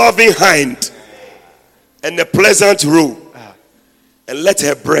as a loving hind and a pleasant roe, and let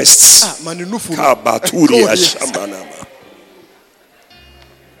her breasts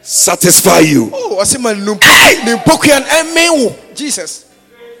satisfy you. Oh, I say Jesus.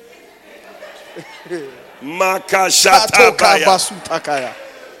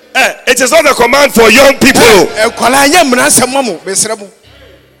 It is not a command for young people.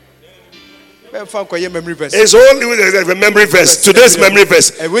 It's only with the memory verse. Today's memory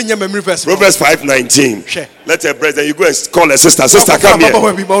verse. Proverbs 5:19. Let her breast, then you go and call her sister. Sister, come here.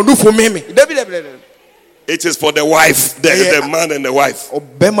 It is for the wife, the man and the wife.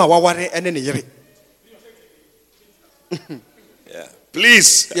 Yeah.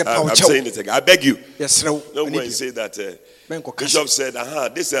 Please, I'm saying it again. I beg you. Don't go and say that Bishop said,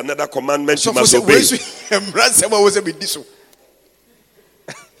 this is another commandment you must obey.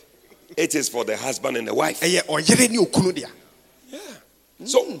 It is for the husband and the wife. Yeah.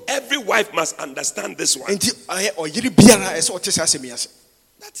 So every wife must understand this one.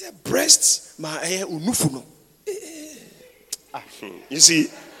 That her breasts. You see,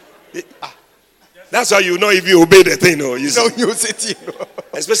 that's how you know if you obey the thing. You see.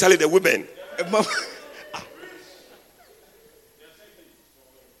 Especially the women.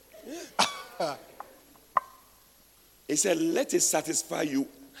 He said, let it satisfy you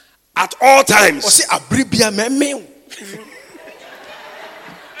at all times.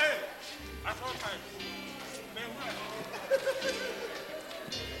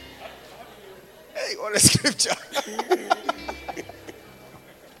 Hey, what a scripture.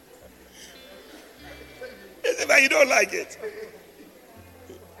 But you don't like it.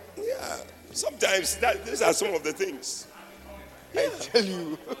 Yeah. Sometimes these are some of the things. I tell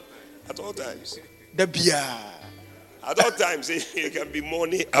you. At all times. At all times, it can be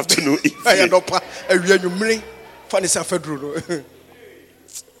morning, afternoon, evening.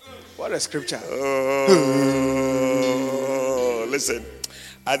 What a scripture. Oh, listen.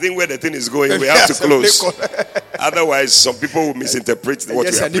 I think where the thing is going, we have to close. Otherwise, some people will misinterpret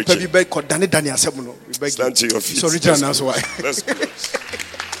what we are preaching. Stand to your feet. Sorry, that's why. Let's go.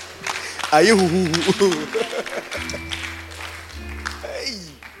 Are you?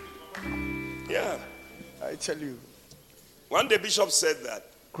 Yeah. I tell you. One day, Bishop said that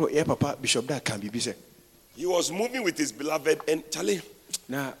Yeah, Papa, Bishop, that can be busy. he was moving with his beloved, and Charlie,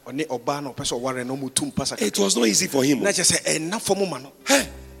 Now, only Obano, person, Warren, no mutum, pasa. it was not easy for him. Not just say enough for woman. Hey,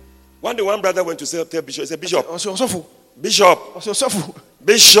 one day, one brother went to tell Bishop. He said, Bishop, Also, so Bishop, so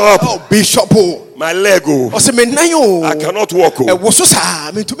Bishop, oh, Bishop, my leg, oh, also, me nayo. I cannot walk, I oh, was so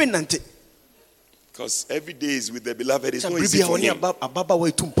sad. Me to me nante. because every day is with the beloved. It's not Some easy baby for only him ababa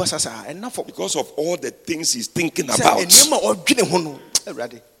way tum pasa sa enough for. because of all the things he's thinking Say, about. enema or dwene ho no.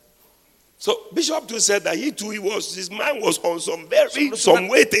 Ready. So Bishop too said that he too, his mind was on some way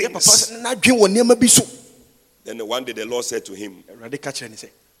things. Papa, na dwen wo nema bi so. Then one day the Lord said to him, Ready catch any say.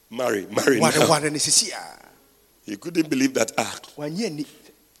 marry Ware now. ware ne sisi a. He couldn't believe that. Wanye ni.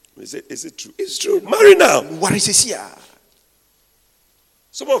 He said, is it true? It's true. Marry now. Ware sisi a.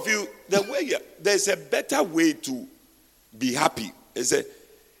 Some of you, there's a better way to be happy. There's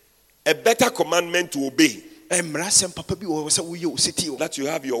a better commandment to obey. Papa bi wo say wo ye o siti o. That you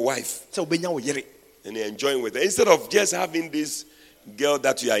have your wife Say obenya wo yere. and you're enjoying with her. Instead of just having this girl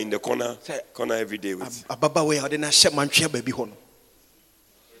that you are in the corner every day with. Ababa we ade na hye mantwe ba bi ho no.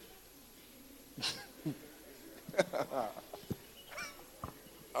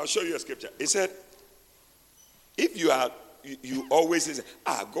 I'll show you a scripture. It said, if you always say,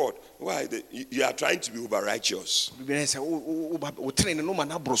 God, why you are trying to be over righteous.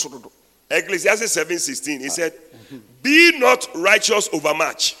 Ecclesiastes 7:16, he said, be not righteous over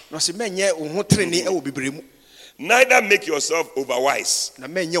much, neither make yourself over wise.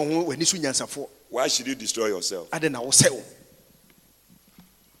 Why should you destroy yourself?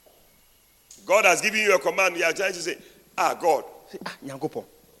 God has given you a command. You are trying to say, God,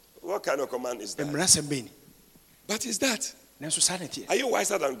 what kind of command is that? But is that? Are you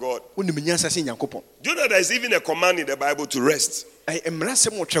wiser than God? Do you know there is even a command in the Bible to rest?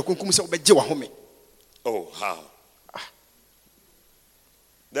 Oh, how?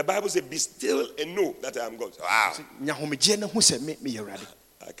 The Bible says, be still and know that I am God. Wow.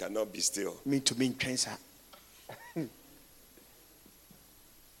 I cannot be still.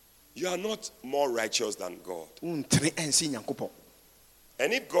 You are not more righteous than God. And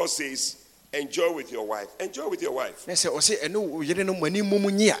if God says, enjoy with your wife, enjoy with your wife. Yeah.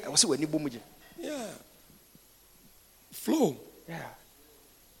 Flow. Yeah.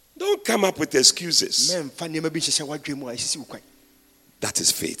 Don't come up with excuses. That is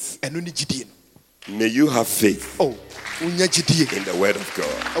faith. May you have faith in the word of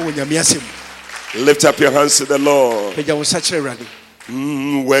God. Lift up your hands to the Lord.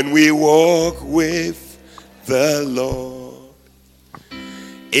 When we walk with the Lord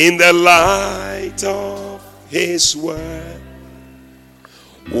in the light of His word,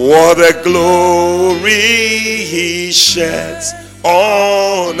 what a glory He sheds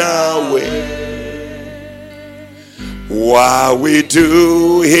on our way. While we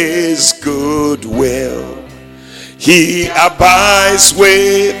do His good will, He abides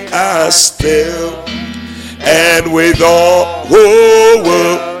with us still, and with all who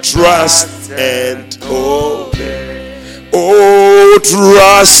will trust and obey. Oh,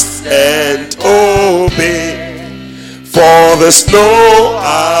 trust and obey, for there's no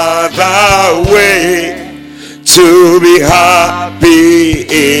other way to be happy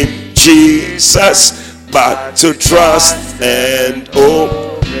in Jesus but to trust and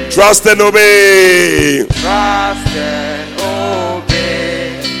obey. Trust and obey. Trust and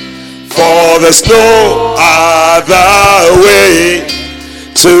obey. For there's no other way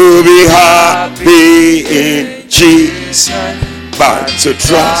to be happy in Jesus but to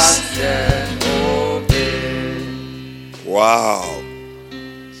trust and obey. Wow.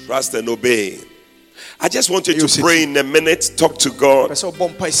 Trust and obey. I just want you to pray in a minute. Talk to God.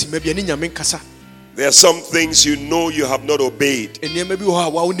 There are some things you know you have not obeyed. Today we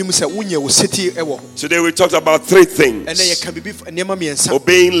talked about three things.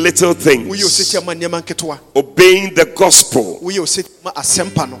 Obeying little things, obeying the gospel,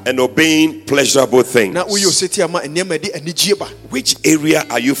 and obeying pleasurable things. Which area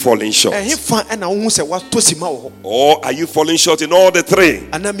are you falling short? Or are you falling short in all the three?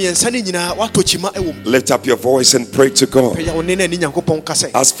 Lift up your voice and pray to God.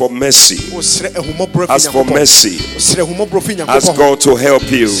 Ask for mercy. Ask for mercy. Ask God to help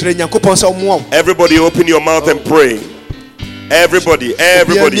you. Everybody open your mouth and pray. Everybody.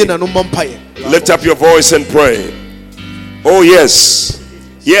 Lift up your voice and pray. Oh yes.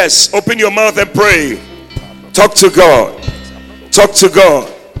 Yes, open your mouth and pray. Talk to God. Talk to God.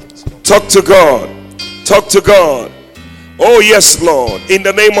 Talk to God. Talk to God. Oh, yes, Lord. In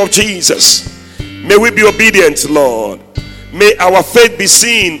the name of Jesus. May we be obedient, Lord. May our faith be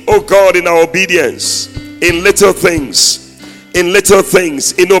seen, oh God, in our obedience. In little things. In little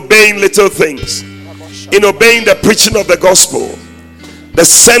things. In obeying little things. In obeying the preaching of the gospel. The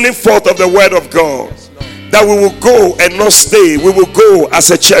sending forth of the word of God. That we will go and not stay. We will go as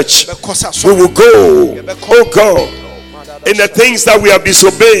a church. We will go, oh God, in the things that we have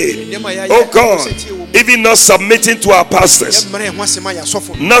disobeyed. Oh God, even not submitting to our pastors.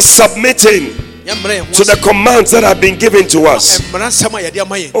 Not submitting to the commands that have been given to us.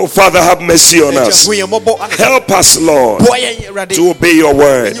 Oh Father, have mercy on us. Help us, Lord, to obey your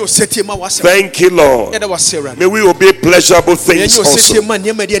word. Thank you, Lord. May we obey pleasurable things also.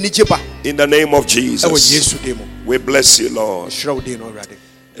 In the name of Jesus. We bless you, Lord.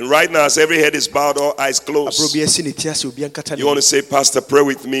 And right now, as every head is bowed, all eyes closed, you want to say, Pastor, pray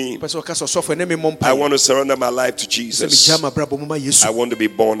with me. I want to surrender my life to Jesus. I want to be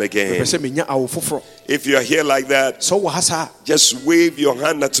born again. If you are here like that, just wave your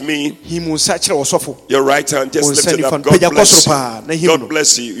hand at me. Your right hand, just lift it up. God bless you. God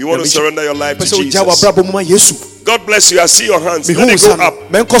bless you. You want to surrender your life to Jesus. God bless you. I see your hands. Let it go up.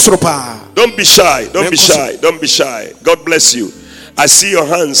 Don't be shy. Don't be shy. Don't be shy. God bless you. I see your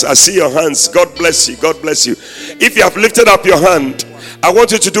hands. I see your hands. God bless you. God bless you. If you have lifted up your hand, I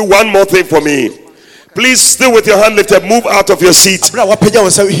want you to do one more thing for me. Please, still with your hand lifted, move out of your seat and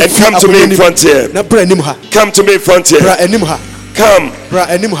come to me in front here. Come to me in front here. Come.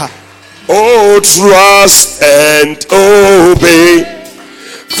 Oh, trust and obey,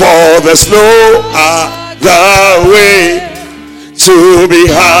 for there's no other way to be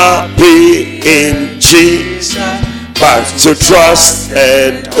happy in Jesus but to trust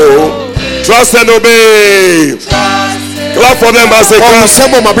and obey. Trust and obey. Clap for them as they come.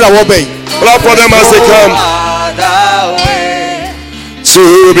 Clap for them as they come.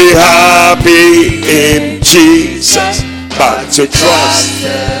 To be happy in Jesus but to trust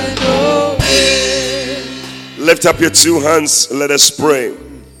and obey. Lift up your two hands. Let us pray.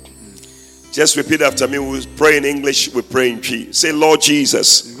 Just repeat after me. We'll pray in English. We pray in P. Say, Lord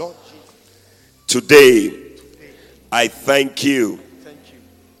Jesus, today I thank you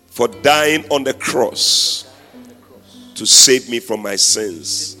for dying on the cross to save me from my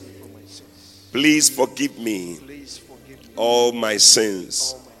sins. Please forgive me all my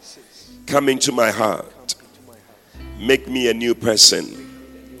sins. Come into my heart. Make me a new person.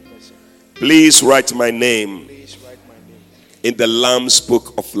 Please write my name in the Lamb's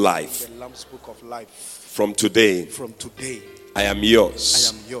Book of Life. From today, I am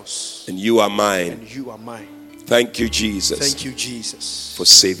yours. And you are mine. Thank you, Jesus. Thank you, Jesus, for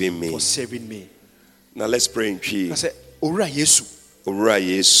saving me. Now let's pray in P. Ora Yesu.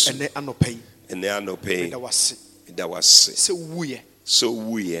 Ene anope. Edawase. So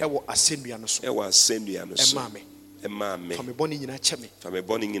wuye. Ewo asendua no so. Emame. Fa me boni nyina cheme.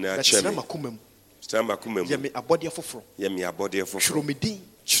 Stama kumem. Yemi abode foforo.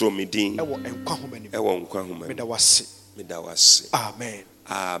 Chiromidin. Ewo nkwa homa. Medawase. Amen.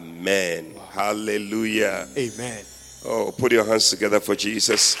 Amen. Wow. Hallelujah. Amen. Oh, put your hands together for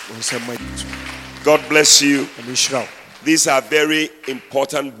Jesus. God bless you. These are very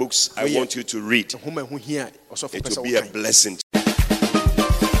important books I want you to read. It will be a blessing.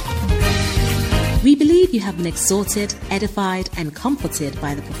 We believe you have been exhorted, edified, and comforted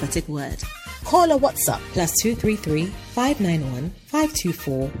by the prophetic word. Call or WhatsApp +233 591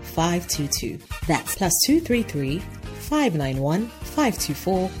 524 522. That's +233 591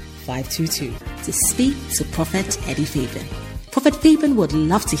 524 522 to speak to Prophet Eddie Fabian. Prophet Fabian would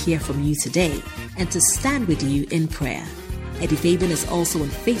love to hear from you today and to stand with you in prayer. Eddie Fabian is also on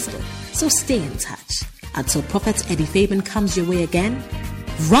Facebook, so stay in touch. Until Prophet Eddie Fabian comes your way again,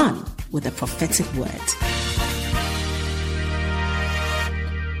 run with the prophetic word.